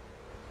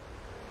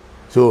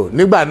 So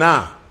nígbà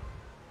náà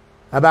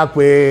a bá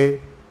pé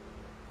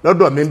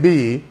lọ́dọ̀ mi bí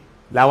yìí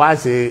la wá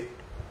ṣe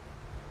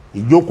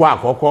ìjókòó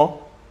àkọ́kọ́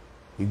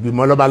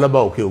ìgbìmọ̀ lọ́balọ́ba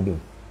òkè Ògùn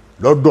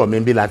lọ́dọ̀ mi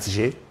bí la ti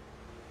ṣe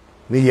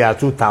ní year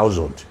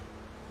 2000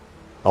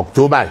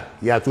 October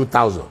year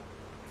 2000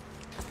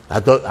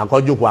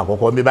 àkọ́jókòó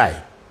àkọ́kọ́ mi báyìí.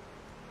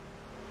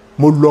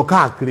 Mo lọ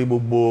káàkiri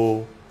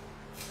gbogbo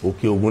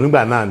òkè Ògùn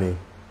nígbà náà ni.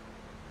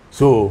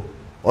 So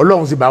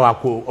Ọlọ́run sì bá wa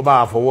kó ó bá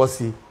wa fọwọ́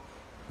sí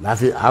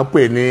láfi à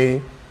pè ní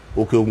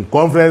òkè Ògùn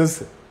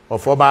Conference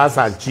of Obas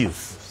and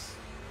Chiefs.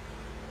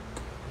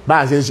 Bá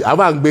a ṣe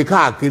àwọn àgbẹ̀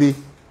káàkiri.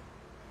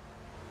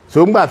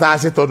 So ńgbà tá a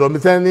ṣe tọ̀dọ̀ mi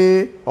tẹ́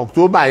ní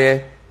October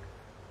yẹn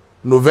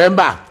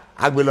November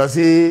a gbé lọ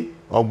sí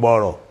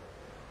Ọ̀gbọ̀rọ̀.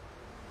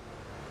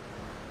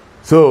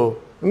 So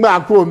ńgbà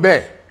kúrò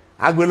ńbẹ̀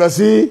a gbé lọ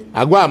sí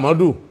Àgọ́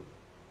Àmọ́dù.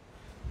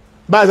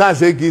 Bá a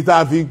ṣe kí tá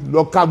a fi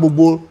lọ ká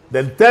gbogbo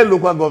the 10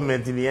 local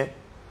government nìyẹn.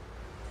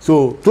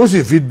 So tó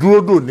sì fi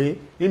dúró dò ní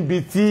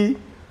níbi tí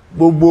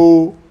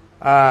gbogbo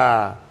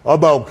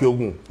ọba òkè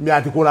Ògùn bí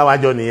a ti kóra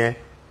wájọ nìyẹn.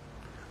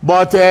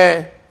 But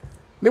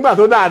nígbà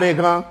tó dáàrin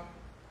kan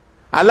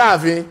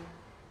Aláàfin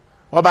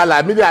ọba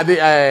Lámídì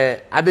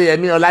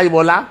Adéyẹmí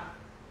Ọláyíwọlá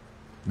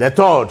the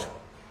 3rd.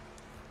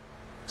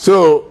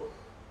 So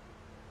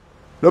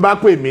ló bá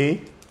pè mí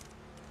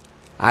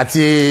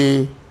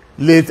àti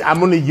late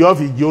amúnijì of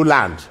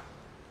Igboland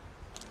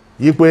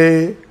yí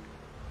pé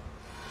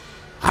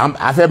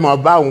a fẹ́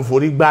mọ̀ bá òun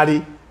forí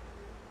gbárí.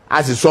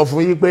 A sì sọ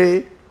fún yí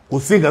pé kò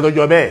sí nǹkan tó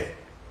jọ bẹ́ẹ̀.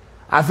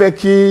 A fẹ́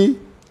kí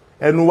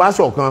ẹnu wa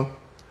ṣọ̀kan.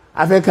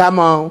 A fẹ́ ká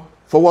máa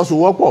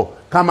fọwọ́sowọ́pọ̀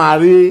ká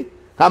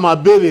máa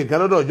béèrè nǹkan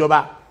lọ́dọ̀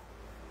ìjọba.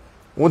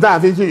 Ohun tá a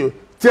fi ń ṣe yìí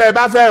tí ẹ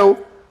bá fẹ́ o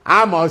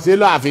a mọ̀ ṣe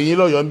lọ àfihàn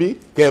lọ́yọ̀ ń bí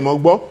kẹ́ ẹ mọ̀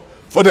gbọ́.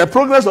 For the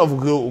progress of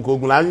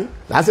Ògùn láyé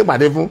láti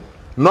pàdé fún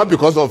not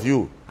because of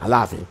you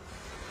Aláàfin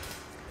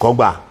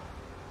kọgbà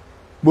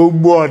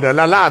gbogbo ọ̀dọ̀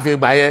l'Aláàfin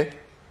gbà yẹn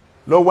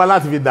ló wá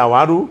láti fi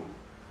dàwárú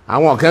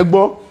àwọn ọ̀kẹ́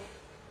gbọ́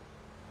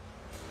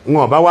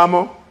wọn bá wá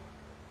mọ́.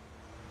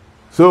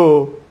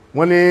 So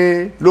wọ́n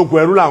ní lóko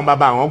ẹrú làwọn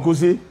bàbá àwọn kú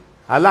sí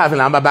Aláàfin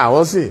làwọn bàbá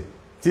àwọn sìn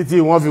títí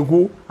wọ́n fi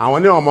kú àwọn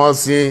ní ọmọ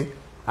sin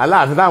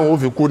Aláàfin táwọn ó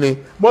fi kú ni.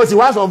 Mo sì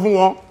wá sọ fún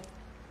wọn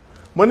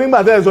mo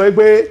nígbà tẹ́ ẹ sọ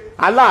pé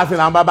Aláàfin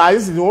làwọn bàbá yín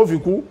sì tí wọ́n fi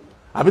kú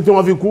àbí tí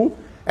wọ́n fi kú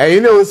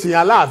ẹ̀yin ní ó sìn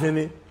Aláàfin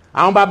ni.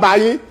 Àwọn bàbá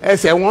yín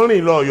ẹsẹ̀ wọn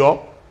rìn lọ Ọ̀yọ́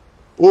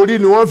orí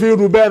ni wọ́n fi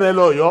rú bẹ́ẹ̀rẹ̀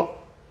lọ Ọ̀yọ́.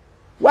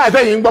 Wá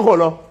ẹ̀tẹ́yìn ń gbọ́kọ̀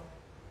lọ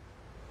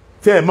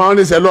tí ẹ̀ mọ́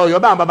níṣẹ́ lọ Ọ̀yọ́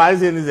báwọn bàbá yín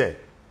ṣe níṣẹ́.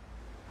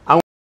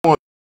 Àwọn ọmọ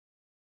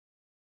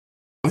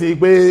ti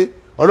pé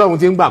Ọlọ́run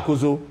ti ń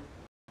gbàkóso.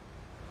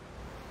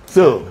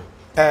 So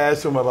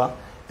so bàbá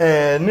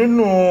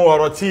nínú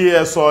ọ̀rọ̀ tí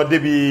ẹ sọ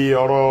débi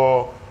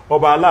ọ̀rọ̀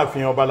ọba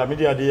Aláàfin ọba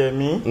Lámídì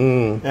Adéyẹmí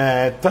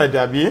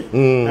tàdàbí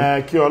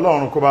kí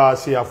Ọlọ́run kó bá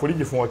ṣe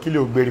àforíjì fún wọn kí lè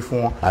gbèrè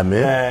fún wọn.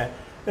 Àmín.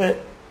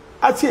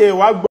 Àti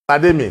ẹ̀wà gbọ́.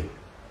 Adémi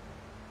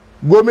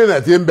gómìnà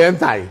tí ń bẹ ń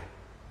tà yìí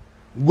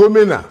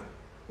gómìnà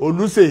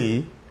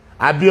Olúṣèyí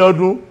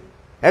Abíọ́dún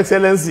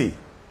excellency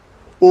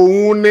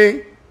òun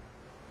ni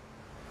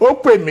ó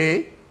pè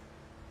mí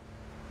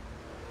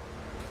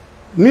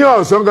ní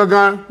ọ̀sán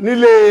gangan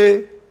nílé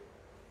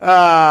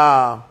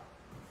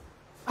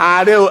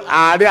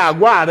ààrẹ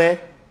àgọ́ ààrẹ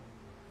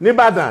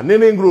nìbàdàn ní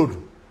ring road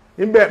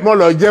níbẹ̀ mo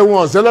lọ jẹun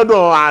ọ̀sẹ̀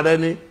lọ́dọ̀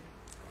ààrẹ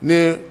ni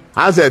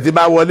àṣẹ tí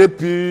bá wọlé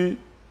pí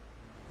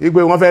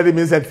ìgbé wọn fẹ́ rí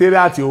mi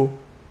secretariat o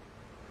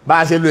bá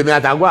a ṣe lo èmi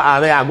àtàgọ́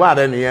àgọ́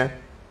ààrẹ nìyẹn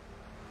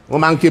wọ́n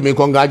máa ń kí mi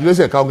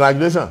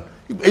congratulation.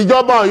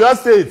 Ìjọba Ọ̀yọ́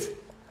state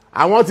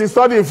àwọn ti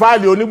study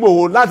fáìlì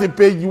Onígbòho láti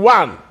page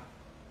 1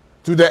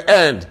 to the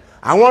end.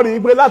 Àwọn rí i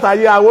pé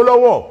látàyé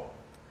Awólọ́wọ̀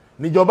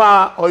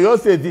níjọba Ọ̀yọ́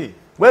state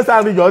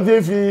western region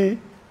ti fi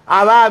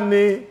ara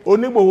ní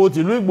Onígbòho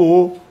tìlú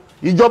Ìgbòho.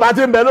 Ìjọba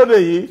tí ń bẹ lóde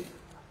yìí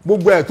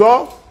gbogbo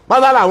ẹ̀tọ́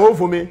pátá làwọn ò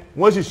fún mi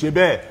wọ́n sì ṣe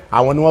bẹ́ẹ̀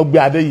àwọn ni wọ́n gbé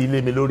adé yìí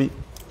lé mi lórí.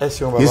 Ẹ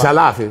ṣeun bàbá.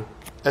 Ìsàláàfin.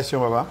 Ẹ ṣeun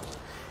bàbá.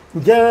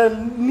 Ǹjẹ́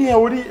ní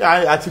orí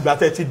àtìgbà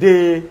tẹ́ ti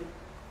dé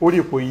orí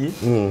ipò yìí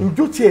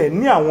ǹjọ́ tiẹ̀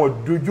ní àwọn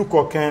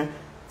ìdojúkọ kan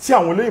tí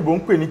àwọn olóyìnbó ń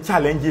pè ní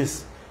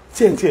challenges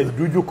tí ẹ̀ tiẹ̀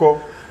dojúkọ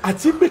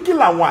àti pé kí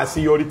làwọn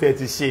àṣeyọrí tẹ́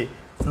ti ṣe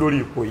lórí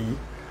ipò yìí.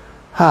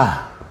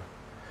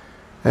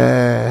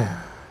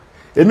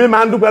 Èmi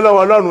máa ń dúpẹ́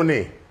lọ́wọ́ Ọlọ́run ni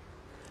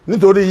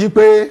nítorí yìí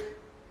pé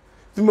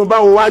tí mo bá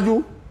wo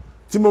wájú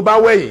tí mo bá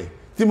wẹ̀yìn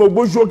tí mo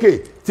gbójú sókè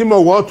tí mo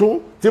wọ̀ ọ̀tún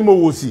tí mo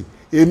wò sí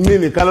èmi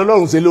nìkan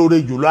lọ́lọ́run ṣe lóore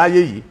jùlọ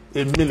ayé yìí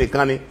èmi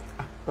nìkan ni.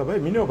 Bàbá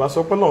èmi ní ọba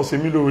sọ pé Ọlọ́run ṣe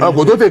mí lóore.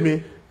 Ọkọ̀ tó tèmi.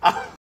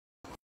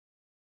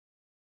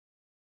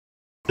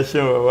 Ẹ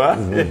ṣeun bàbá.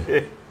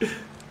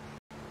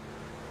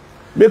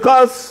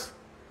 because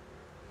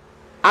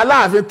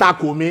Aláàfin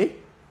takò mí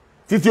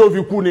títí ó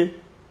fi kú ni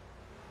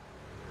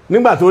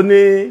nígbà tó ní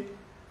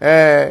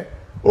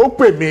ó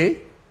pè mí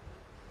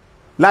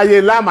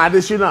láyé Láàmú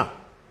Adésínà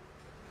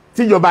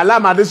tíjọba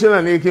Láàmú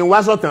Adésínà ní kí n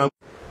wá sọ̀tàn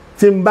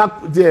tí n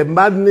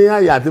bá ní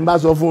àyà tí n bá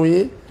sọ fún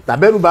yín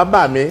tàbẹ́rù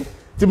bàbá mi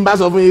tí n bá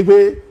sọ fún yín pé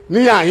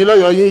níyà yín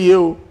lọ́yọ̀ yín yé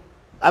o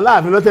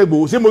Aláàfin lọ́tẹ̀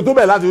Ìgbòho ṣé mo tó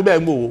bẹ̀ láti fi bẹ́ẹ̀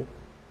Ìgbòho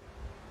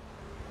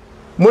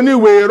mo ní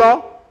ìwé irọ́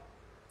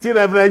tí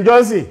Reverend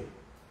Johnson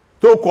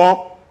tó kọ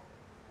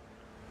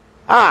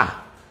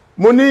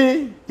mo ní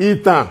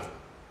ìtàn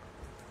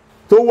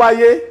tó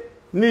wáyé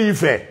ní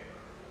Ifẹ̀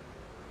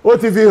ó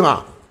ti fi hàn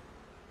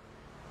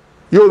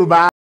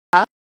Yorùbá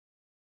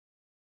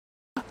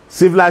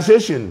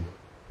civilization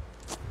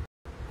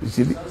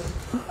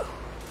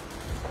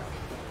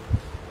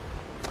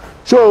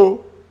so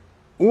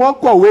wọ́n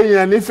kọ̀wé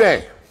yẹn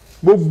nífẹ̀ẹ́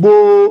gbogbo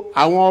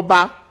àwọn ọba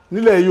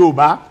nílẹ̀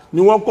Yorùbá ni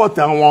wọ́n kọ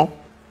tàn wọn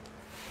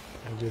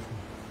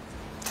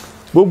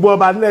gbogbo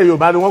ọba nílẹ̀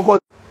Yorùbá ni wọ́n kọ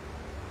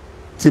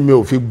tí mi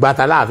ò fi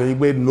gbata láàfin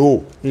pé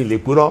no ilé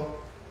purọ́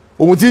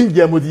ohun tí ń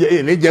jẹ mo ti jẹ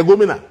ìní jẹ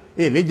gómìnà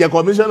ìní jẹ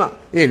kọmíṣánná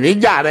ìní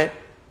jà rẹ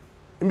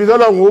níbi tí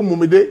Ọlọ́run ó mú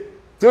mi dé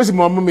tí ó sì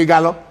mọ mú mi ga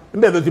lọ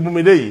níbẹ̀ tó ti mú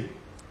mi dé yìí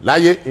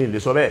láyé ìlè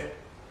sọ bẹ́ẹ̀.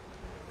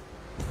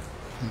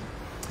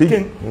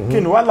 kí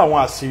ni wá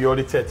làwọn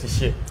àṣeyọrí tẹ́ ti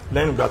ṣe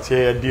lẹ́yìn ìgbà tí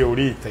ẹ dé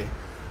orí ìtẹ́?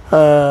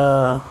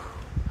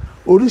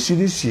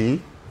 Oríṣiríṣi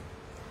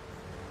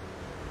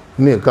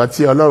ní nǹkan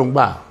tí Ọlọ́run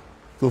gbà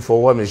tó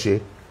fọwọ́ mi ṣe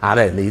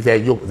ara ẹ̀ ní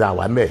ìtẹ́ jókòó tá a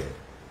wà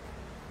mẹ́ẹ̀.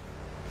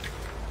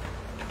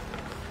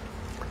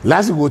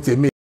 lásìkò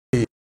tèmi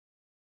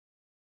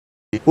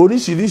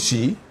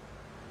oríṣiríṣi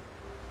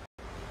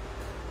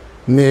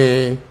ní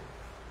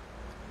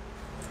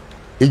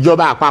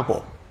ìjọba àpapọ̀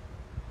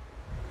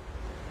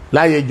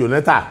láyé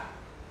Jonathan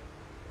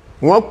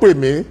wọ́n pè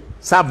mí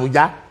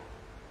s'Àbújá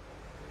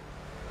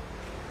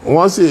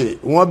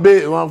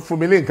wọ́n fún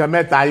mi ní nǹkan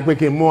mẹ́ta yìí pé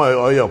kí n mú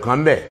ọyọ̀ kan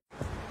bẹ̀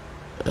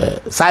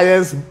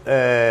science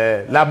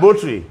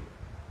laboratory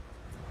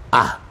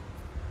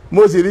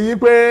mo sì rí yí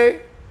pé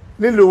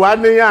nílùú wa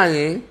níyàn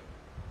yín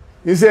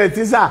iṣẹ́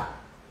tíṣà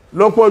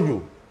lọ́pọ̀ jù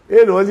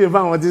èèlò wọ́n sì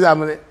fáwọn tíṣà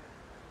mọ́ ní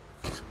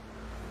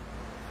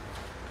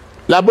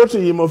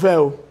laboratory yìí mo fẹ́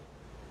o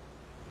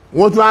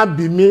wọ́n tún á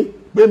bì mí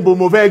pé nbo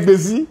mo fẹ́ gbé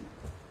sí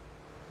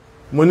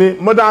mo ní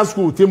modern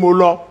school tí mo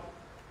lọ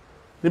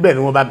níbẹ̀ ni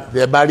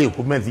wọ́n bá rí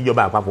equipment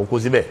ìjọba àpapọ̀ kó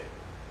síbẹ̀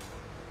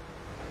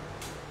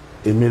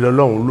èmi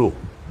lọ́lọ́run lò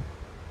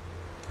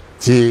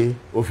tí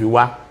ó fi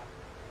wá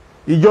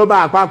ìjọba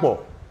àpapọ̀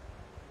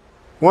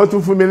wọ́n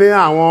tún fún mi ní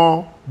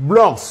àwọn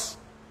blocks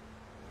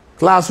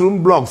classroom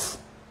blocks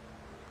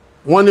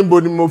wọ́n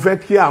níbo ni mo fẹ́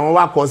kí àwọn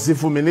wá kọ́ sí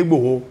fún mi ní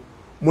Ìgbòho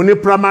mo ní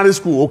primary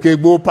school òkè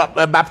Ìgbòho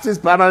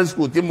Baptist primary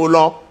school tí mo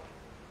lọ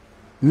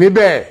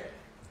níbẹ̀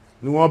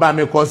ni wọ́n bá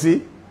mi kọ́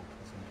sí.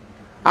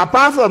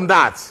 Apart from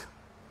that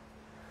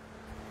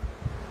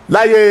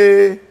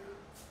láyé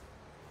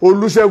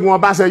Olúṣẹ́gun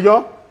Ọbásanjọ́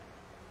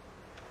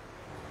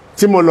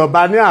tí mo lọ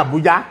bá ní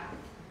Àbújá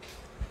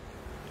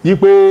yí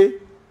pé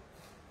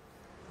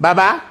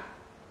bàbá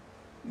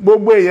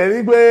gbogbo èèyàn ní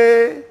pé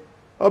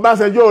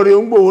Ọbásanjọ́ ọ̀rẹ́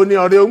Ìgbòho ni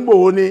ọ̀rẹ́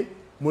Ìgbòho ni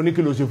mo ní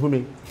kí ló ṣe fún mi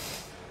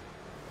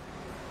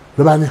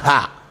ló bá ní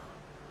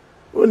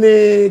ó ní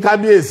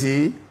kábíyèsí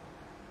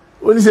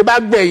ó ní ṣe bá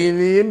gbẹ̀yìn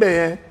ní ibẹ̀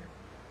yẹn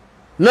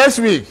next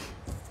week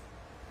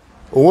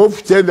òun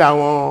ṣẹ́dá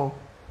àwọn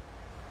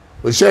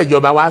òṣìṣẹ́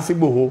ìjọba wá sí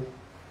Ìgbòho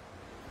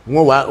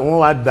wọ́n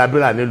wá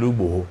dábìrà nílùú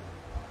Ìgbòho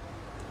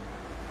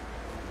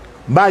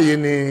báyìí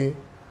ni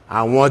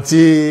àwọn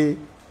tí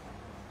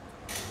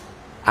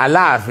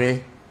Aláàfin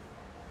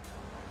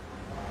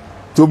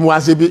tó mú wá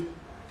síbí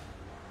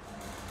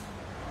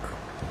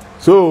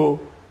so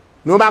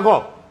ní wọ́n bá kọ̀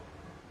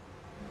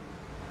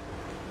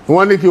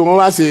wọ́n ní kí wọ́n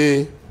wá ṣe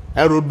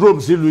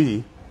aerodrome sílùú yìí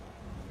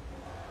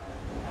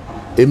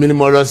èmi ni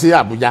mo lọ sí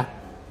Àbújá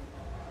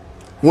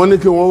wọ́n ní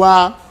kí wọ́n wá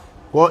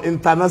kọ́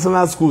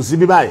international school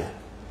síbí báyìí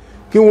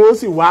kí wọ́n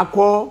sì wá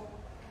kọ́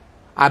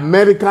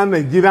American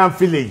Nigerian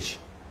village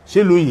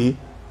sílùú yìí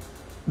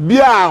bí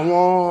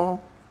àwọn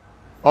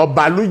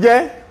ọ̀bàlújẹ́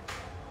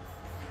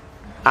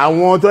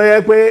àwọn tó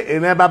yẹ pé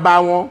ìrìn bàbá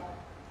wọn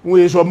wọ́n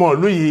yé sọmọ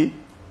ìlú yìí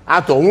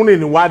àtọ̀húnrìn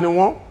ni wá ni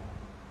wọ́n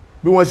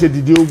bí wọ́n ṣe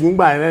dìde ogun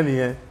gbà yẹn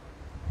nìyẹn.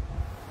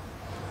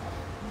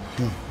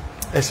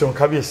 ẹ ṣeun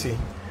kábíyèsí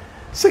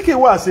ṣé kí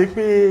wá sí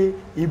pé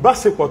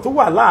ìbáṣepọ̀ tó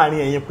wà láàrin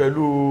ẹ̀yin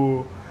pẹ̀lú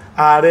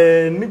ààrẹ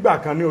nígbà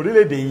kan ní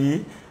orílẹ̀-èdè yìí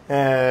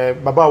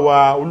bàbá wa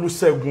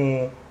Olúṣẹ́gun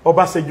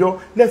Ọbásanjọ́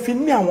lè fi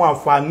ní àwọn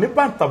àǹfààní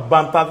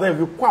bàǹtàbàǹtà tẹ́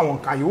fi kó àwọn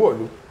kan yìí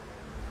wọ̀lú?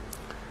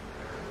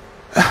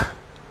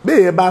 bí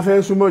èèyàn bá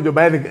fẹ́ súnmọ́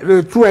ìjọba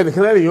tú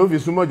ẹnìkan lẹ́yìn yóò fi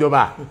súnmọ́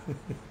ìjọba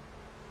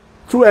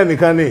tú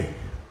ẹnìkan ni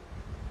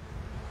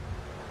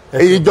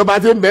ìjọba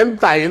tí ń bẹ ń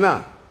tà yìí náà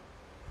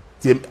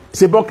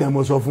ṣe bọ́ọ̀kì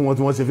mo sọ fún wọn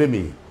tí wọ́n ṣe fẹ́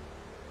mi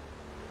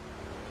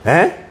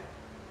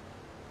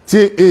tí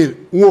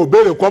wọn ò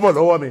béèrè kọ́bọ̀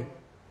lọ́wọ́ mi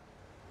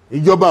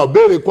ìjọba ò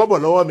béèrè kọ́bọ̀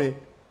lọ́wọ́ mi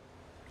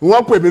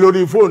wọ́n pè mí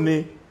lórí fóònù ni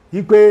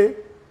wípé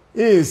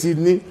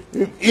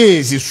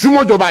ìyìn sì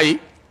súnmọ́ ìjọba yìí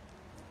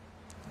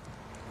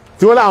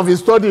tí wọ́n láwọn fi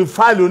study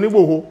fáìlì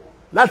Onígbòho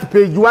láti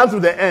page 1 to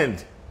the end.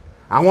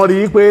 Àwọn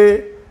rí i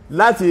pé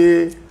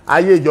láti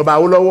ayé ìjọba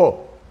Awólọ́wọ̀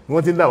ni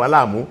wọ́n ti ń dà wá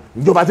láàmú,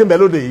 ìjọba tí ń bẹ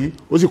lóde yìí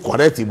ó sì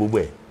correct gbogbo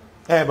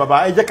ẹ̀. Bàbá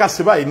ẹ jẹ́ ká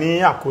ṣe báyìí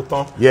ní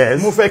àkótán.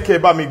 Yes. Mo fẹ́ kí ẹ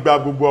bá mi gba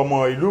gbogbo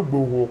ọmọ ìlú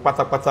Ìgbòho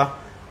pátápátá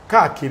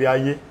káàkiri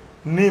ayé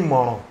ní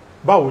ìmọ̀ràn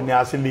báwo ni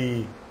a ṣe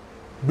lè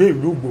gbé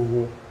ìlú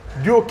Ìgbòho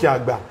dé òkè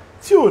àgbà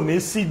tí ò ní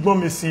sí gbọ́n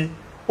mi sí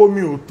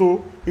omi ò tó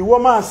ìwọ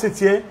máa ṣe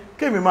tiẹ̀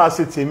kémi máa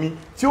ṣe tèmi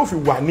tí ó fi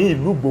wà ní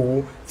ìlú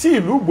Ìgbòho tí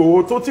ìlú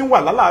Ìgbòho tó ti ń wà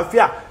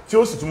lálàáfíà tí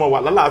ó sì tún máa wà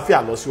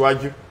lálàáfíà lọ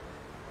síwájú.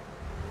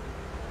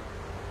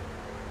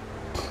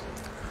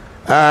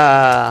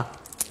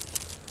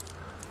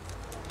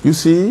 You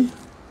see,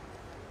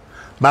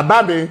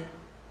 bàbá mi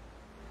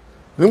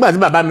nígbà tí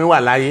bàbá mi wà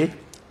láyé,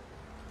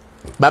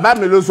 bàbá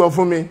mi ló sọ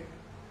fún mi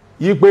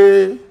yí pé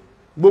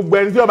gbogbo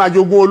ẹni tí ó bá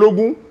jogún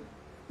ológun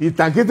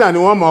ìtànkítàn ni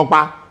wọ́n mọ̀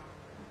pa.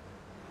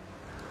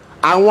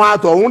 Àwọn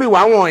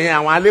àtọ̀húnrìnwá wọ̀nyẹn,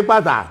 àwọn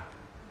alépàtà,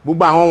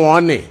 gbogbo àwọn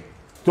wọn nì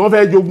tí wọ́n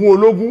fẹ́ jogún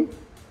ológun,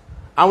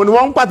 àwọn ni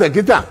wọ́n ń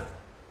pàtàkìtà,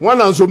 wọ́n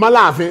lọ so mọ́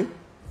láàfin.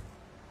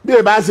 Bí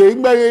ẹ bá ṣe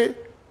gbẹ́yẹ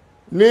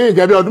ní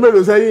nǹkan bí ọdún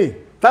mélòó sẹ́yìn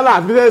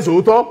tálàfin fẹ́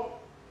sòótọ́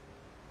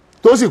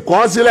tó sì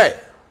kọ sílẹ̀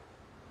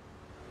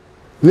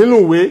nínú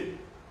ìwé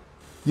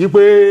yí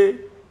pé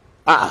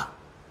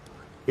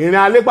ìrìn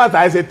alépàtà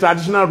ẹ ṣe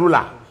traditional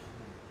ruler,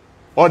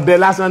 ọdẹ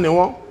lásán ni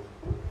wọ́n.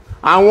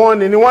 Àwọn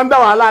ni wọ́n ń dá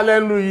wàhálà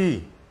lẹ́nu yìí,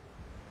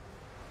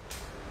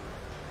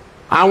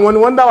 àwọn ni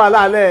wọ́n ń dá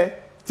wàhálà lẹ́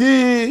tí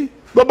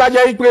bó bá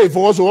jẹ́ pé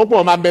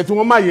ìfọwọ́sowọ́pọ̀ máa bẹ tí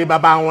wọ́n máa yé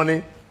bàbá wọn ni.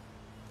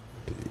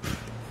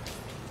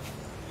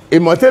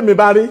 Ìmọ̀ tèmi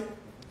bá rí,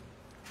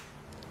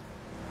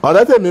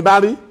 ọ̀rẹ́ tèmi bá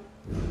rí,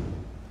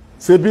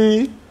 ṣe bí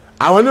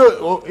àwọn ní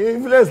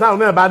influence náà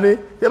náà bá ní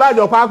ṣe bá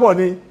jọ pápọ̀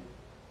ni.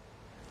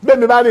 Bẹ́ẹ̀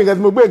mi bá rí nǹkan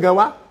tí mo gbé nǹkan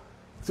wá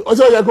ó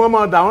ṣe ó yẹ kí wọ́n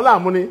máa dà wọ́n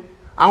láàmú ni.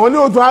 Àwọn ní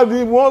òtún á di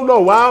wọ́n lọ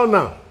wá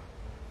ọ̀nà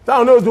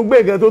táwọn ní òtún gbé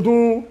nǹkan tó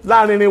tún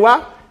láàrin ni wá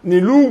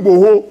nílùú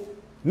Ìgbòho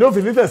ní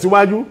òfin ní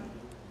tẹ̀síwájú.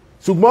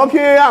 Ṣùgbọ́n kí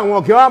àwọn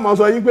òkè wa máa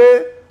sọ yí pé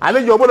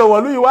àlejò gbọ́dọ̀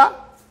wọ̀lú yìí wá,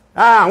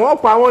 àwọn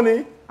pa wọ́n ni,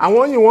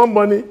 àwọn yìn wọ́n ń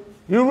bọ ni.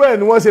 Irú ẹ̀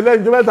ni wọ́n ṣe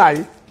lẹ́yìn ọjọ́ mẹ́ta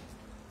yìí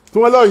tí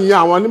wọ́n lọ yin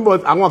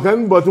àwọn kan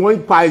ń bọ̀ tí wọ́n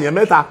pa èèyàn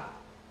mẹ́ta.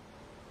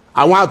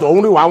 Àwọn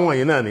àtọ̀húnrìnwá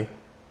wọ̀nyí náà ni.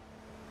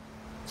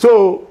 So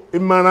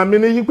ìmọ̀ràn mi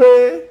ni yí pé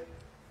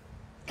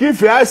kí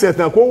ìfẹ́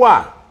àìṣẹ̀tàn kó wà,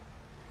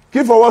 kí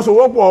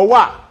ìfọwọ́sowọ́pọ̀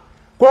wà,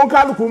 kó ń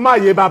kálukú máa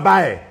yé bàbá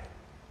ẹ̀.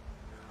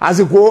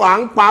 Àsìkò à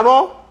ń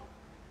parọ́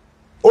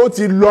ó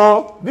ti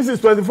lọ. This is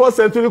 21st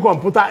century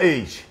computer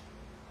age.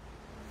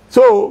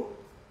 So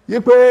yí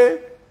pé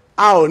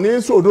a ò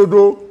ní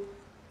sòdodo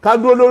ká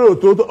dúró lórí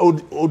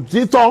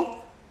òtítọ́,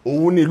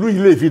 òun ni ìlú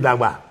yìí lè fi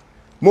dàgbà.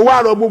 Mo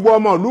wá rọ gbogbo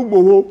ọmọ ìlú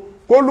Ìgbòho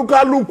kó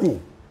lúkálùkù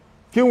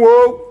kí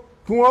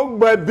wọ́n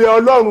gbẹ̀bẹ̀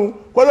Ọlọ́run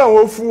kó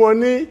lọ́wọ́ fún wọn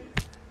ní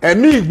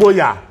ẹ̀mí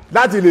ìgboyà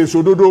láti lè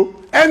sòdodo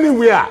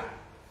anywhere.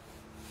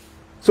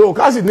 So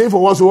ká sì ní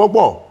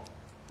ìfọwọ́sowọ́pọ̀.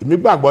 Èmi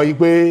gbàgbọ́ yí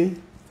pé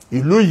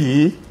ìlú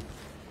yìí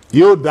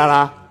yóò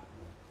dára,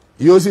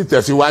 yóò sì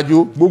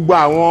tẹ̀síwájú gbogbo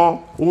àwọn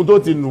ohun tó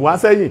ti nù wá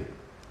sẹ́yìn.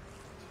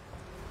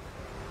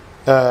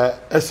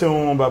 Ẹ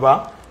ṣeun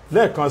bàbá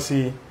lẹ́ẹ̀kan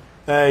sí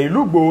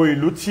ìlú Ìgbòho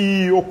ìlú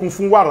tí ó kún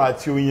fún wàrà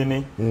àti oyin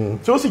ni,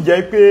 tí ó sì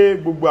jẹ́ pé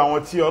gbogbo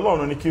àwọn tí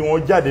Ọlọ́run ní kí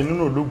wọ́n jáde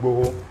nínú ìlú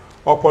Ìgbòho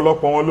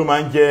ọ̀pọ̀lọpọ̀ wọn ló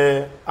máa ń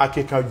jẹ́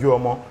akíkanjú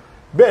ọmọ,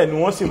 bẹ́ẹ̀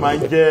ni wọ́n sì máa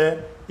ń jẹ́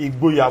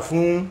ìgboyà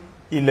fún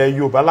ilẹ̀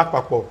Yorùbá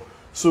lápapọ̀.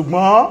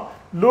 Ṣùgbọ́n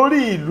lórí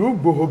ìlú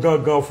Ìgbòho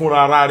gangan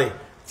fúnra ara rẹ̀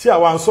tí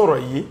àwa ń sọ̀rọ̀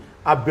yìí,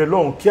 a bẹ̀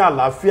Ọlọ́run kí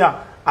àlàáfíà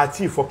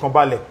àti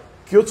ìfọ̀kànbalẹ̀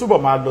kí ó túbọ̀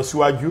máa lọ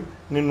síwájú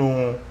nínú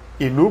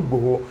ìlú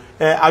Ìgbòho.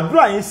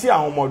 Àdúrà yín sí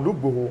àwọn ọmọ ìlú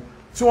Ìgbòho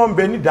tí wọ́n ń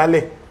bẹ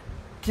nídàálẹ̀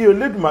kí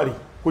Olódùmarè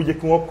kó jẹ́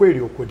kí wọ́n kó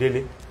èrè oko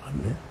délé.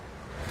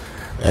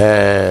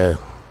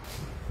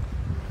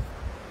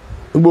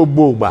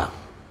 Gbogbo ìgbà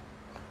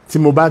tí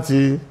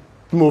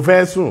mo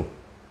fẹ́ sùn,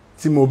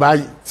 tí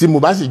mo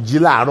bá sì jí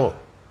láàárọ̀,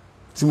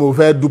 tí mo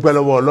fẹ́ dúpẹ́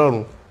lọ́wọ́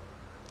Ọlọ́run,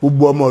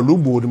 gbogbo ọmọ ìlú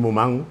Ìgbòho ni mo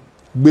máa ń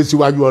gbé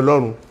síwájú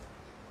Ọlọ́run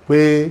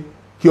pé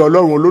kí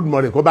Ọlọ́run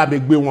Olódùmarè kó bá mi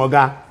gbé wọn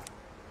ga,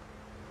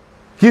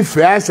 kí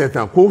ìfẹ́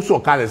àìṣẹ̀tàn kó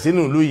sọ̀kalẹ̀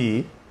sínú ìlú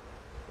yìí.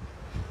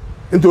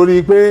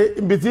 Nítorí pé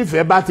ibi tí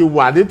ìfẹ́ bá ti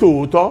wà ní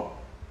tòótọ́,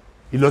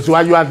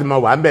 ìlọsíwájú láti máa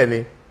wà ńbẹ̀ ni,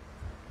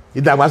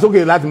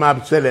 ìdàgbàsókè láti máa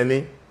ṣẹlẹ̀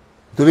ni.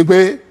 Torí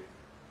pé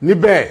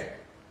níbẹ̀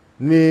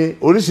ni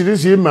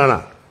oríṣiríṣi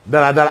ìmọ̀ràn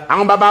dáradára.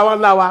 Àwọn bàbá wa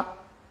ńlá wa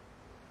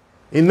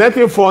in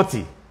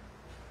 1940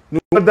 ni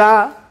wọ́n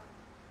dá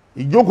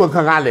ìjókòó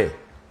kan kalẹ̀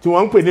tí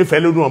wọ́n ń pè ní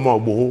Ìfẹ́lódún ọmọ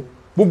Ìgbòho.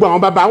 Gbogbo àwọn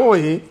bàbá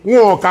wọ̀nyí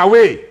wọn ò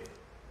kàwé.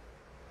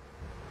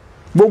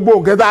 Gbogbo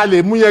nǹkan tá a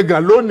lè mú yẹn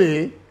gan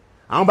lónìí,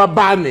 àwọn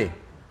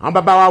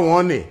bàbá wa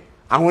wọ́n ní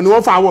àwọn ni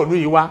wọ́n fà wọ̀lú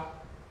yìí wá.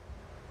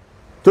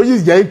 Tó yìí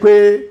jẹ́ pé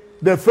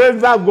the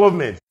federal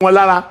government wọn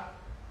lára.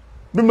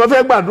 Bí mo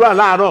fẹ́ gbàdúrà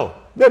láàárọ̀,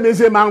 bẹ́ẹ̀ mi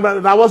ṣe máa ń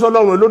rawọ́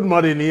sọ́lọ́run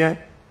Olódùmarè nìyẹn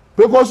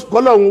pé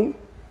kọ́lọ́run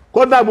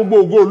kó dá gbogbo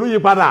ògo ìlú yìí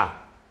padà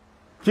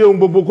kí ohun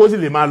gbogbo kó sì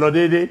lè máa lọ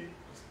déédéé.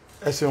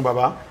 Ẹ ṣeun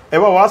bàbá. Ẹ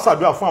wá wá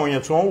ṣàdúrà fún àwọn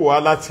èèyàn tí wọ́n wò wá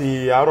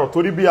láti àárọ̀,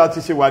 torí bí a ti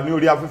ṣe wà ní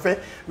orí afẹ́fẹ́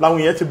láwọn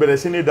èèyàn ti bẹ̀rẹ̀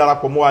sí ní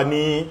darapọ̀ mọ́ wa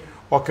ní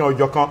ọ̀kan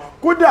ọ̀jọ̀kan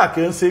kódà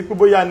kì í ṣe pé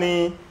bóyá ní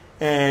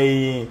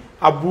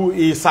abu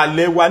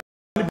ìsàlẹ̀ wa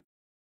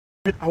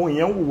àwọn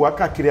èèyàn wò wá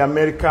káàkiri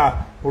Amẹ́ríkà,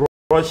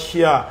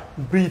 Russia,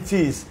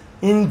 British,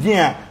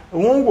 India,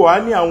 wọ́n wò wá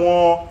ní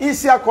àwọn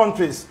Asia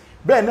countries,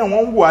 bẹ́ẹ̀ náà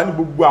wọ́n wò wá ní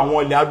gbogbo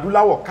àwọn ilẹ̀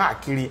adúláwọ̀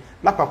káàkiri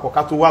lápapọ̀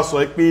ká tó wá sọ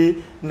pé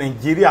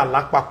Nàìjíríà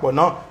lápapọ̀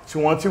náà tí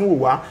wọ́n ti ń wò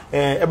wá.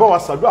 Ẹ bá wa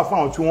ṣàdúrà fún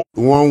àwọn tí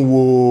wọ́n ń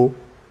wo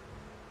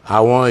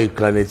àwọn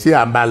ìkànnì tí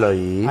à ń bá lọ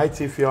yìí,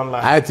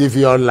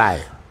 ITV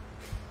online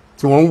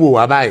tí wọ́n ń wò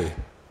wá báyìí.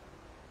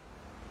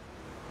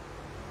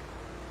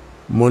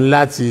 Mo ní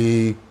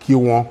láti kí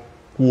wọn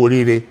kú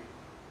oríire.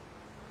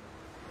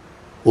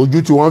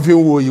 Ojú tí wọ́n fi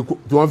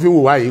ń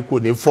wò wá yìí kò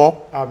ní fọ́.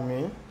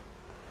 Àmín.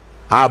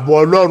 Ààbò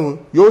Ọlọ́run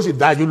yóò sì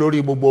dájú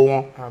lórí gbogbo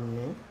wọn.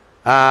 Àmín.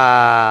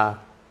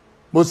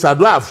 Mo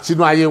ṣàdúrà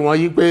sínú ayé wọn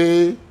yìí pé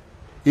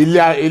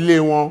ilé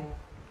wọn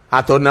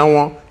àtọ̀nà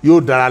wọn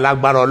yóò dára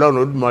lágbára Ọlọ́run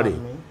Olódùmarè.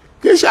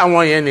 Kì í ṣe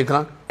àwọn yẹn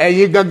nìkan,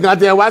 ẹ̀yin gangan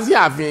tẹ́ wá sí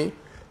ààfin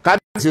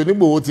kábíyèsí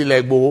Onígbòho tilẹ̀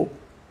Ìgbòho,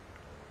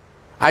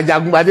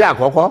 Ajagungbadé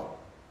àkọ́kọ́,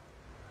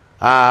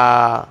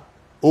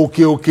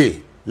 òkè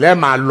lẹ́ẹ̀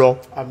máa lọ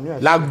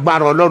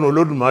lágbára Ọlọ́run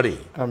Olódùmarè.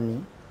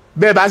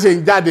 Bẹ́ẹ̀ bá ṣe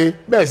ń jáde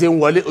bẹ́ẹ̀ ṣe ń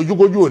wọlé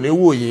ojúkójú ò ní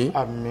wò yín,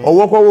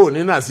 ọwọ́kọ́wọ́ ò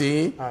ní nà sí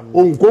yín,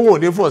 ohunkóhun ò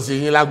ní fọ̀ sí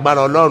yín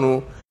lágbára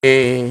Ọlọ́run.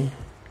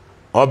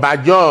 Ọba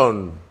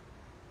John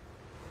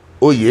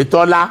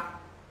Oyetola,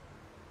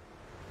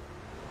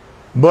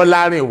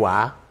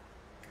 Bolarinwa,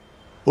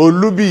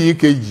 Olúbíyì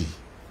kejì,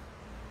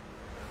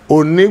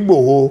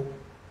 Onigboho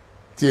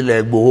tilẹ̀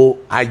Ìgbòho,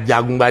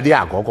 Ajagungbadé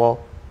àkọ́kọ́.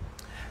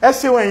 Ẹ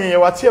ṣeun ẹ̀yin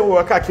wa tí ẹ wò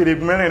wá káàkiri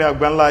mẹ́rìnrin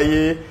àgbáńlá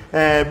ayé.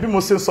 Bí mo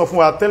ṣe sọ fún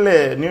wa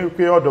tẹ́lẹ̀ ní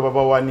pé ọ̀dọ̀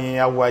bàbá wa ni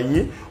àwa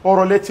yìí,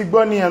 ọ̀rọ̀ lẹ ti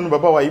gbọ́ ní ẹnu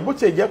bàbá wa yìí, bó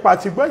ti jẹ́ pa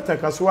ti gbọ́ ìtàn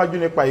kan síwájú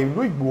nípa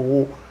ìlú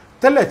Ìgbòho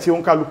tẹ́lẹ̀ tí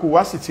òǹkálukú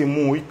wa sì ti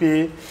mú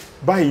wípé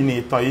báyìí ni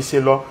ìtàn yìí ṣe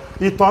lọ.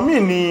 Ìtàn míì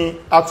ni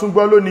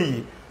àtúngbọ́ lónìí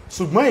yìí,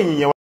 ṣùgbọ́n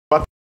ẹ̀yin wa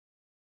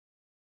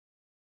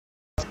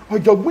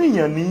ọ̀jọ̀gbọ́n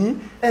èèyàn ní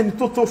ẹni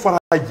tó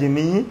farajìn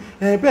ní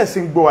bẹ́ẹ̀ sì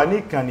ń gbọ́ wá ní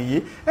ìkànnì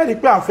yìí, ẹ rí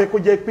pé à ń fẹ́ kó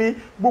jẹ́ pé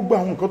gbogbo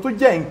àwọn nǹkan tó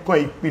jẹ́ nǹkan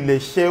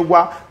ìpìlẹ̀ṣẹ̀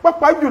wa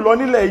pàápàá jùlọ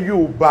nílẹ̀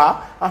Yorùbá,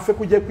 a fẹ́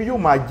kó jẹ́ pé yóò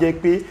máa jẹ́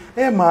pé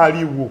ẹ máa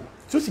rí wò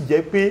tí ó sì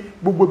jẹ́ pé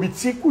gbogbo ibi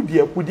tí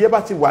kùdìẹ̀kudìẹ bá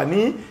ti wà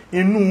ní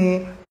inú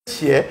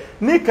ẹ̀ṣẹ̀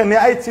ní ìkànnì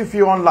ITV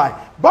online,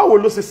 báwo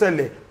ló ṣe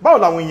ṣẹlẹ̀, báwo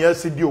làwọn èèyàn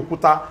ṣe di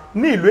òkúta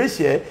ní ìlú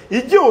ẹ̀ṣẹ̀,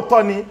 ìjẹ́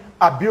òótọ́ ni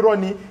àbírọ́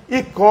ni.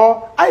 Ikọ̀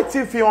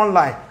ITV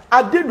online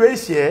adélu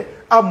ẹ̀ṣẹ̀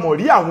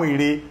amọ̀rí àwọn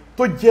ère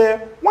tó jẹ́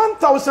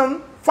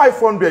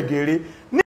 1500 ère